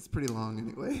 It's pretty long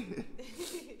anyway.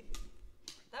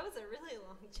 That was a really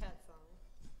long chat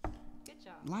song. Good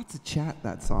job. Lots of chat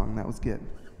that song. That was good.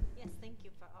 Yes, thank you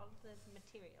for all the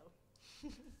material.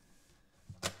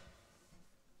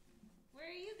 Where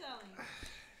are you going?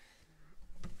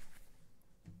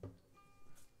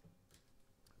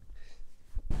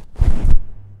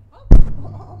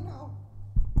 Oh no.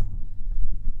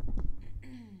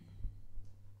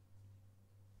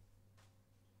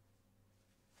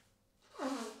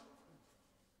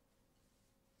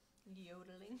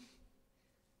 Yodeling.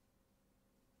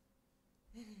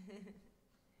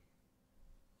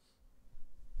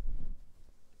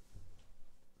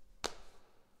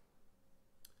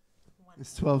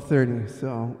 It's 12:30,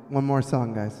 so one more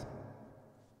song, guys.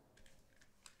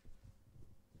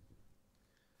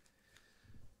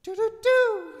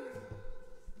 Do-do-do.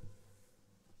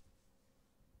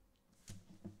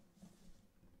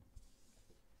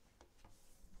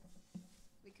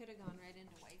 We could have gone right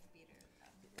into wife beater.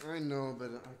 I know,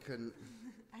 but I couldn't.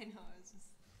 I know, it's just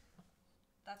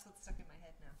that's what's stuck in my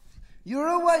head now. You're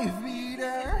a wife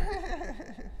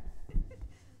beater.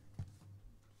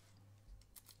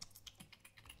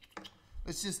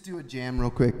 Let's just do a jam real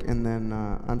quick, and then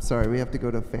I'm sorry, we have to go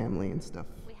to family and stuff.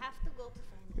 We have to go to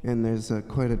family. And there's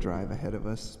quite a drive ahead of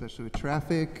us, especially with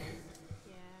traffic.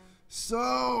 Yeah.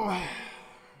 So, Yeah.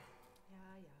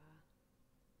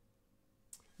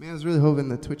 man, I was really hoping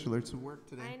the Twitch alerts would work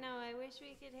today. I know. I wish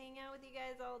we could hang out with you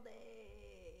guys all day.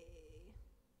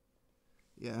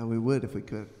 Yeah, we would if we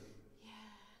could. Yeah.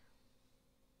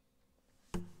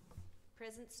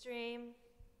 Present stream.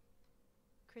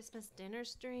 Christmas dinner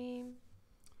stream.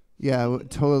 Yeah,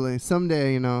 totally.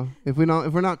 Someday, you know, if we're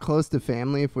not close to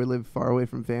family, if we live far away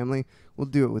from family, we'll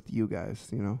do it with you guys,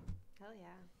 you know. Hell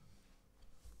yeah.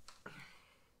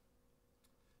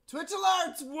 Twitch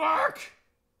alerts work.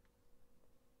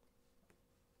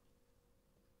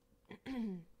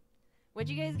 What'd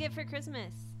you guys get for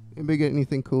Christmas? Anybody get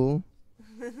anything cool?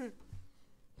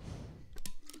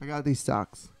 I got these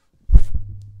socks.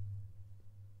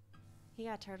 He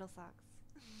got turtle socks.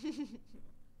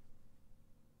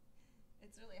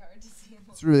 It's really hard to see him.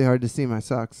 It's really hard to see my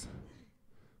socks,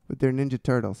 but they're Ninja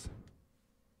Turtles.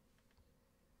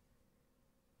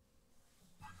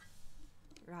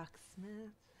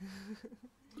 Rocksmith.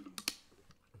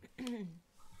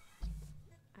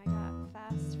 I got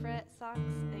fast fret socks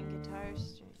and guitar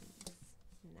strings.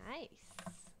 Nice.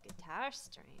 Guitar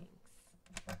strings.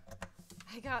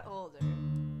 I got older.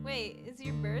 Wait, is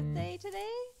your birthday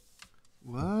today?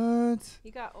 What?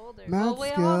 You got older. Math Well, we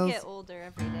all skills. get older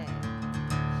every day.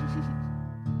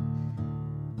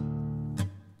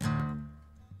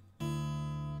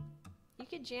 You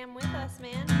could jam with us,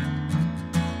 man.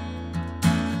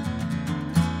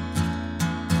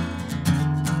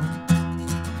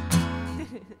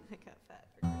 I got fat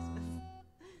for Christmas.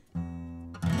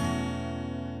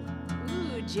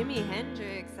 Ooh, Jimi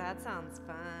Hendrix. That sounds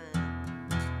fun.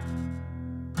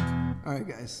 All right,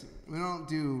 guys. We don't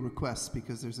do requests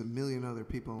because there's a million other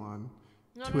people on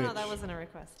No, Twitch. no, that wasn't a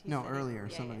request. He No, said it. earlier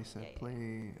Yeah, somebody yeah, said yeah, yeah.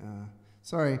 play.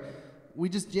 Sorry, we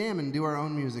just jam and do our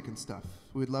own music and stuff.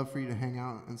 We'd love for you to hang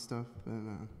out and stuff. But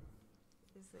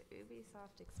Is the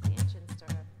Ubisoft expansion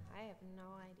start up? I have no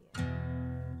idea.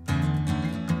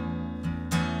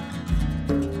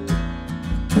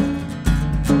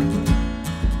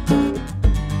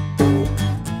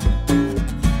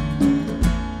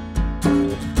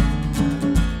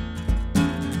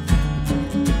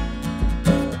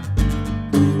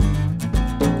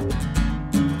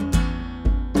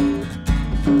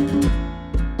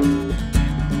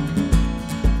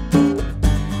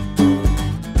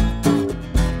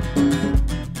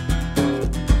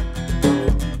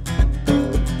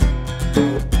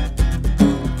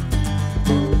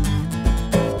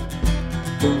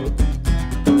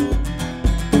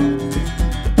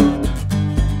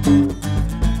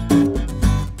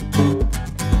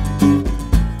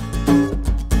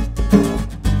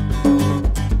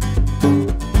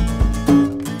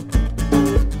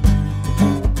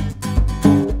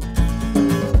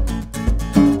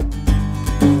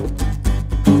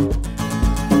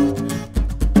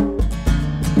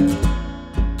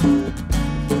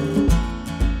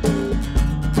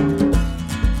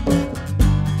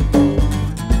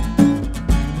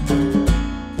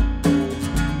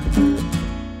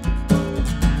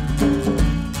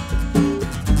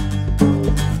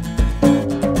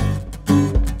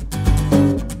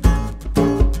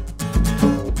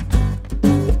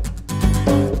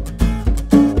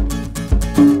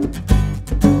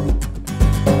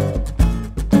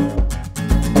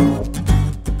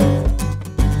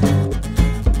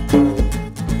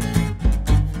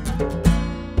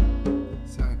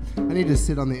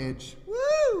 sit on the edge.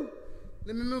 Woo!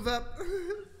 Let me move up.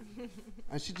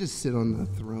 I should just sit on the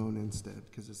throne instead,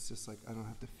 because it's just like I don't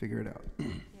have to figure it out. Yeah.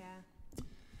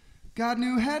 Got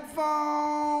new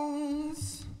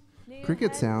headphones. New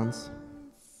Cricket sounds.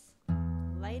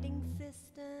 Lighting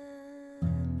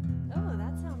system. Oh,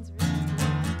 that sounds really cool.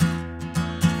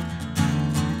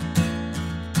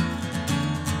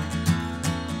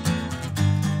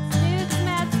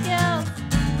 Snoogsmas skills.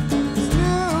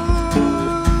 Snooze.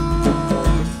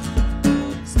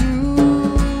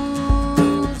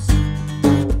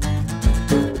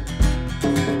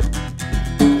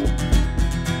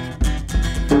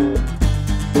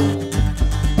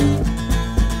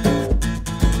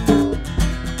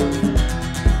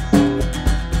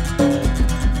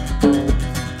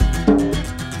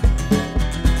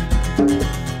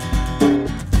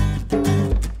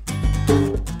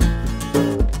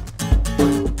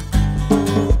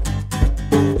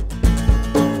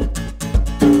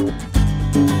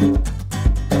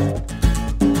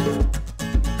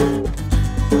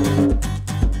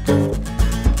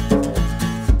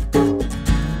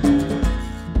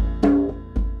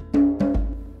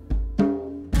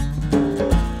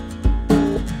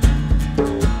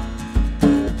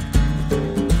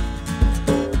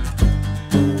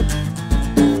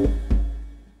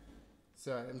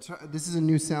 Sorry, this is a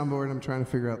new soundboard. I'm trying to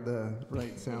figure out the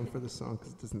right sound for the song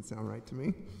because it doesn't sound right to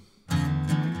me. That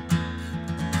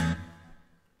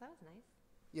was nice.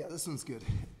 Yeah, this one's good.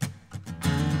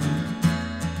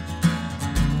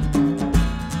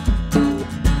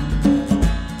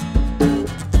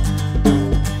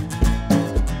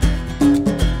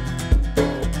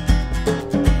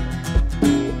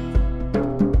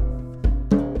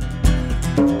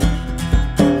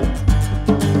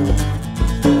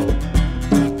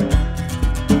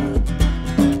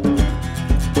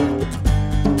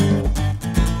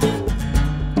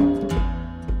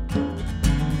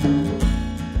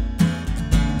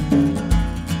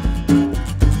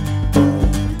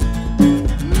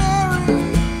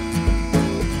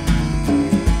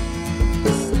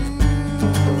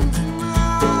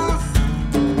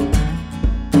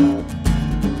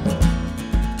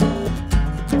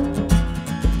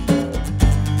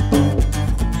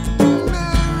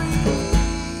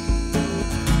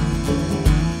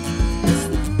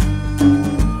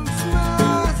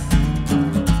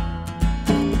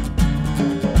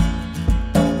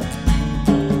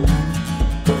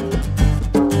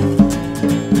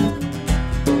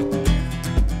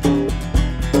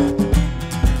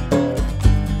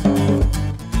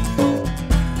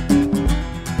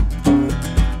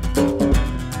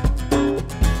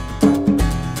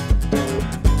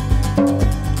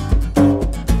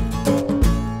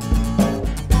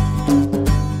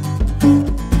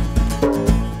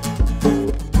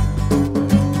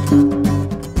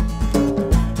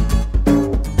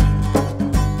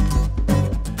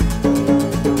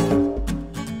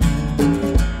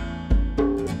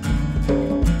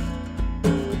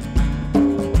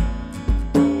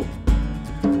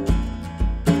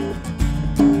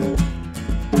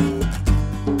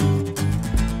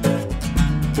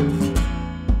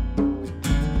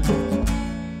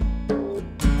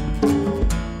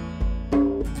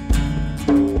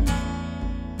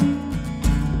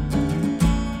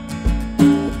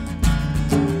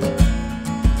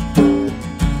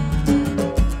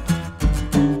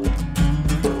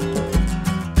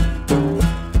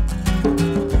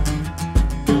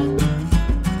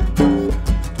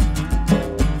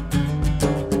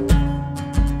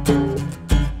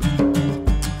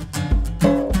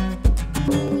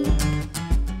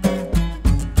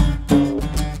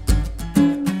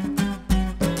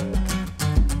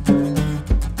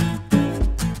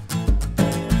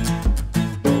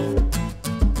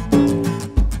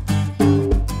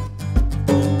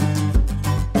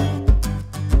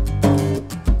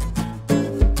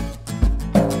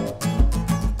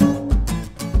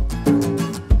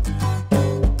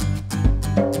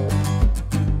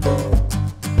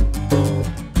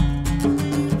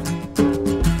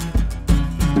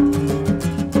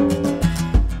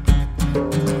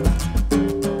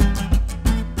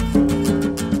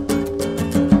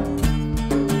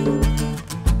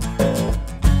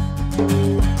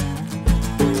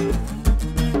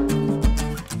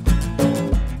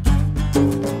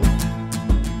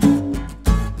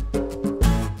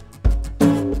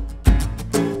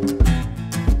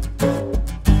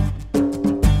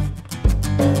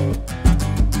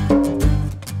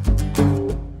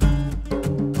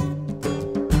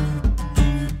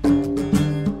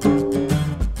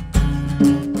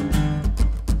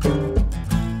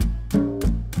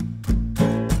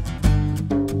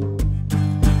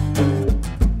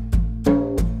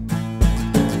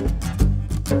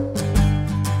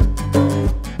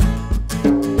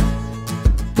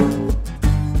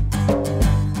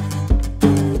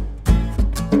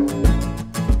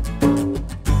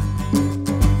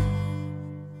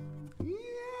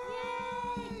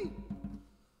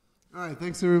 right,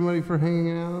 thanks everybody for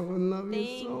hanging out. I love you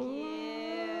Thank so you.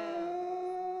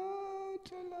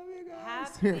 much. I love you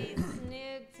guys. Happy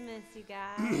Snoogsmas, you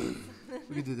guys.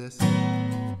 We could do this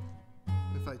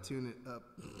if I tune it up.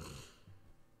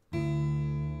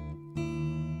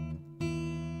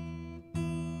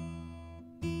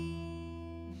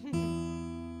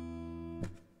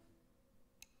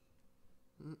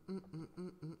 Oh,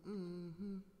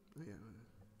 yeah.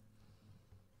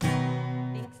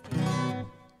 Thanks, Tango.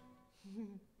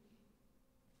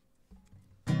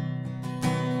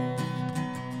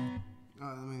 All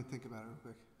right, let me think about it real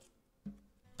quick.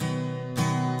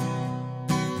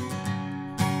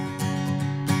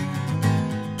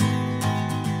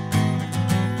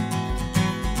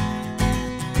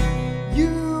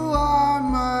 You are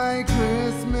my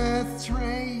Christmas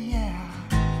tree, yeah.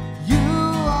 You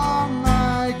are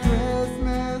my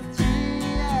Christmas tree,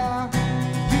 yeah.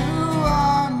 You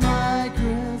are my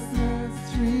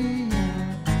Christmas tree,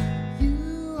 yeah.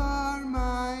 You are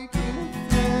my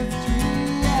Christmas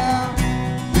tree, yeah.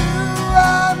 You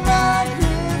are my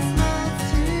Christmas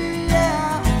tree,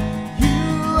 yeah. You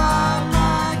are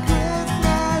my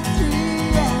Christmas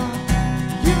tree, yeah.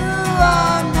 You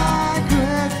are my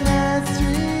Christmas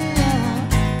tree, yeah.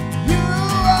 You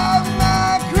are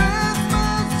my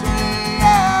Christmas tree,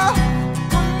 yeah.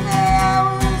 One day I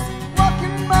was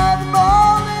walking by the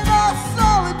mall and I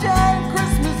saw a giant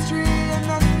Christmas tree and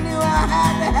I knew I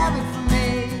had to have it for me.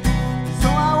 So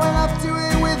I went up to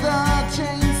it with a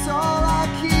chainsaw I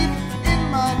keep in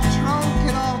my trunk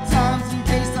at all times in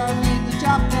case I need to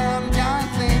chop down a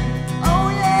giant thing. Oh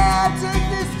yeah, I took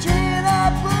this tree and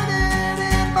I put it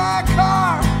in my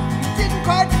car. It didn't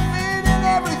quite fit and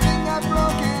everything got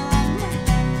broken.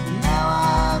 Now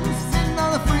I'm sitting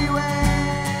on the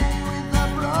freeway with a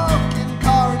broken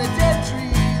car and a dead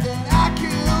tree that I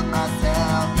killed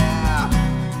myself. Now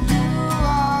you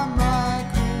are my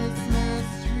Christmas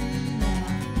tree, yeah.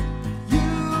 You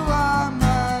are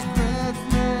my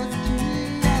Christmas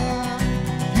tree, yeah.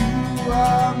 You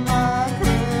are my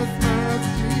Christmas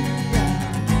tree, yeah.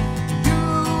 You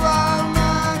are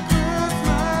my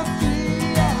Christmas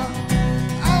tree, yeah.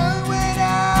 I went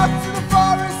out to the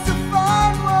forest to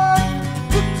find one.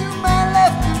 Looked to my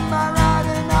left and my right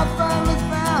and I finally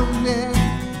found it.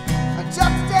 I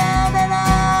chopped it down and I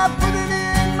put it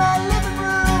in my living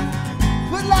room.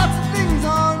 Put lots of things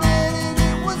on it and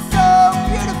it was so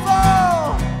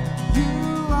beautiful. You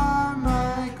are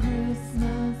my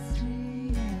Christmas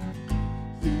tree, yeah.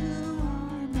 You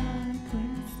are my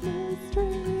Christmas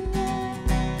tree, yeah.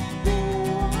 You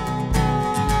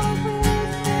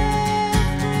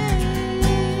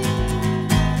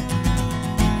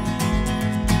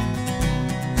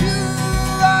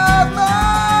are my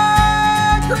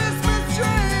Christmas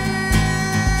tree.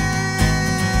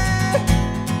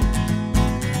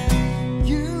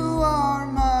 You are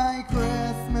my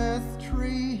Christmas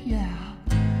tree, yeah.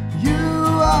 You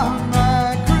are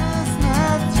my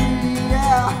Christmas tree,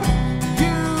 yeah.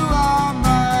 You are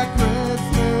my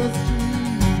Christmas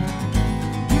tree, yeah.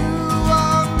 You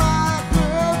are my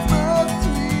Christmas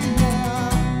tree, yeah.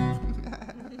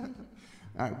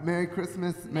 All right, Merry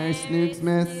Christmas, Merry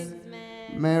Snoogsmas,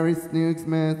 Merry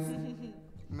Snoogsmas,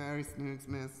 Merry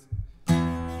Snoogsmas.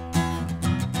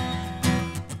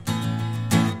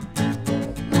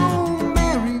 Oh,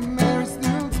 Merry, Merry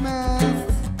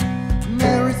Snoogsmas,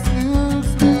 Merry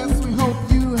Snoogsmas. We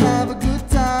hope you have a good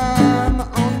time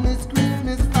on this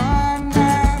Christmas fine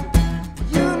night.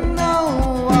 You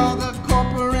know all the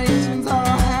corporations are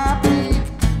happy,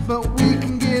 but we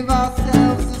can give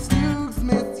ourselves a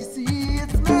Snoogsmas. You see,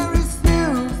 it's Merry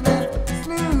Snoogsmas,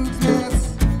 Snoogsmas.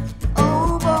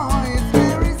 Oh boy, it's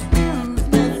Merry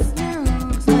Snoogsmas,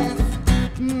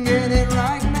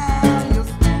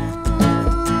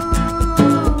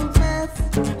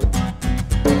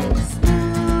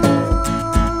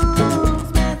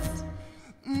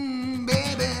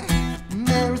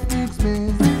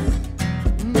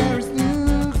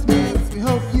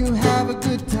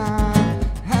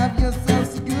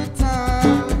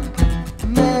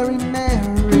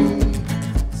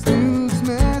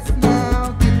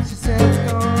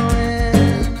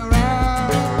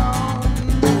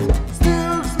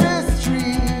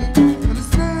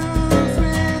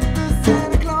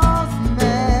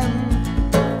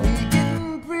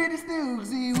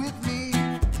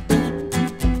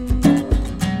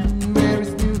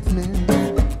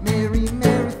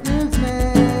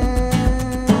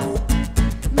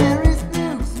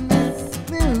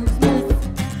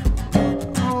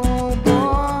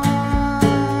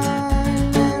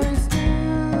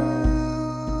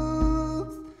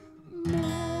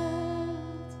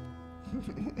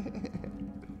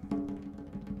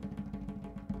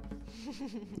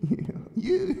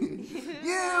 You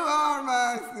are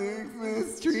my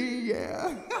Snoogsmas tree,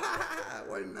 yeah.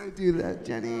 Why didn't I do that,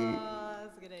 Jenny? Oh,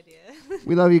 that's a good idea.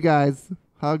 We love you guys.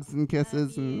 Hugs and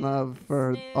kisses Love and you. love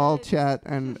for all Snoogs. chat.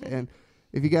 And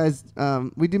if you guys,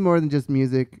 we do more than just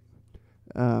music.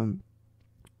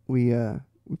 We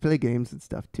play games and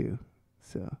stuff too.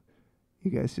 So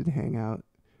you guys should hang out.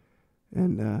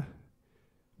 And are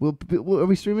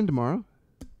we streaming tomorrow?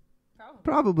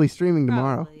 Probably streaming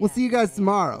tomorrow. Probably, We'll yeah. see you guys Yeah.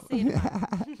 tomorrow. We'll see you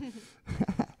tomorrow.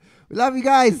 We love you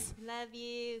guys. Love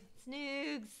you.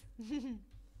 Snoogs.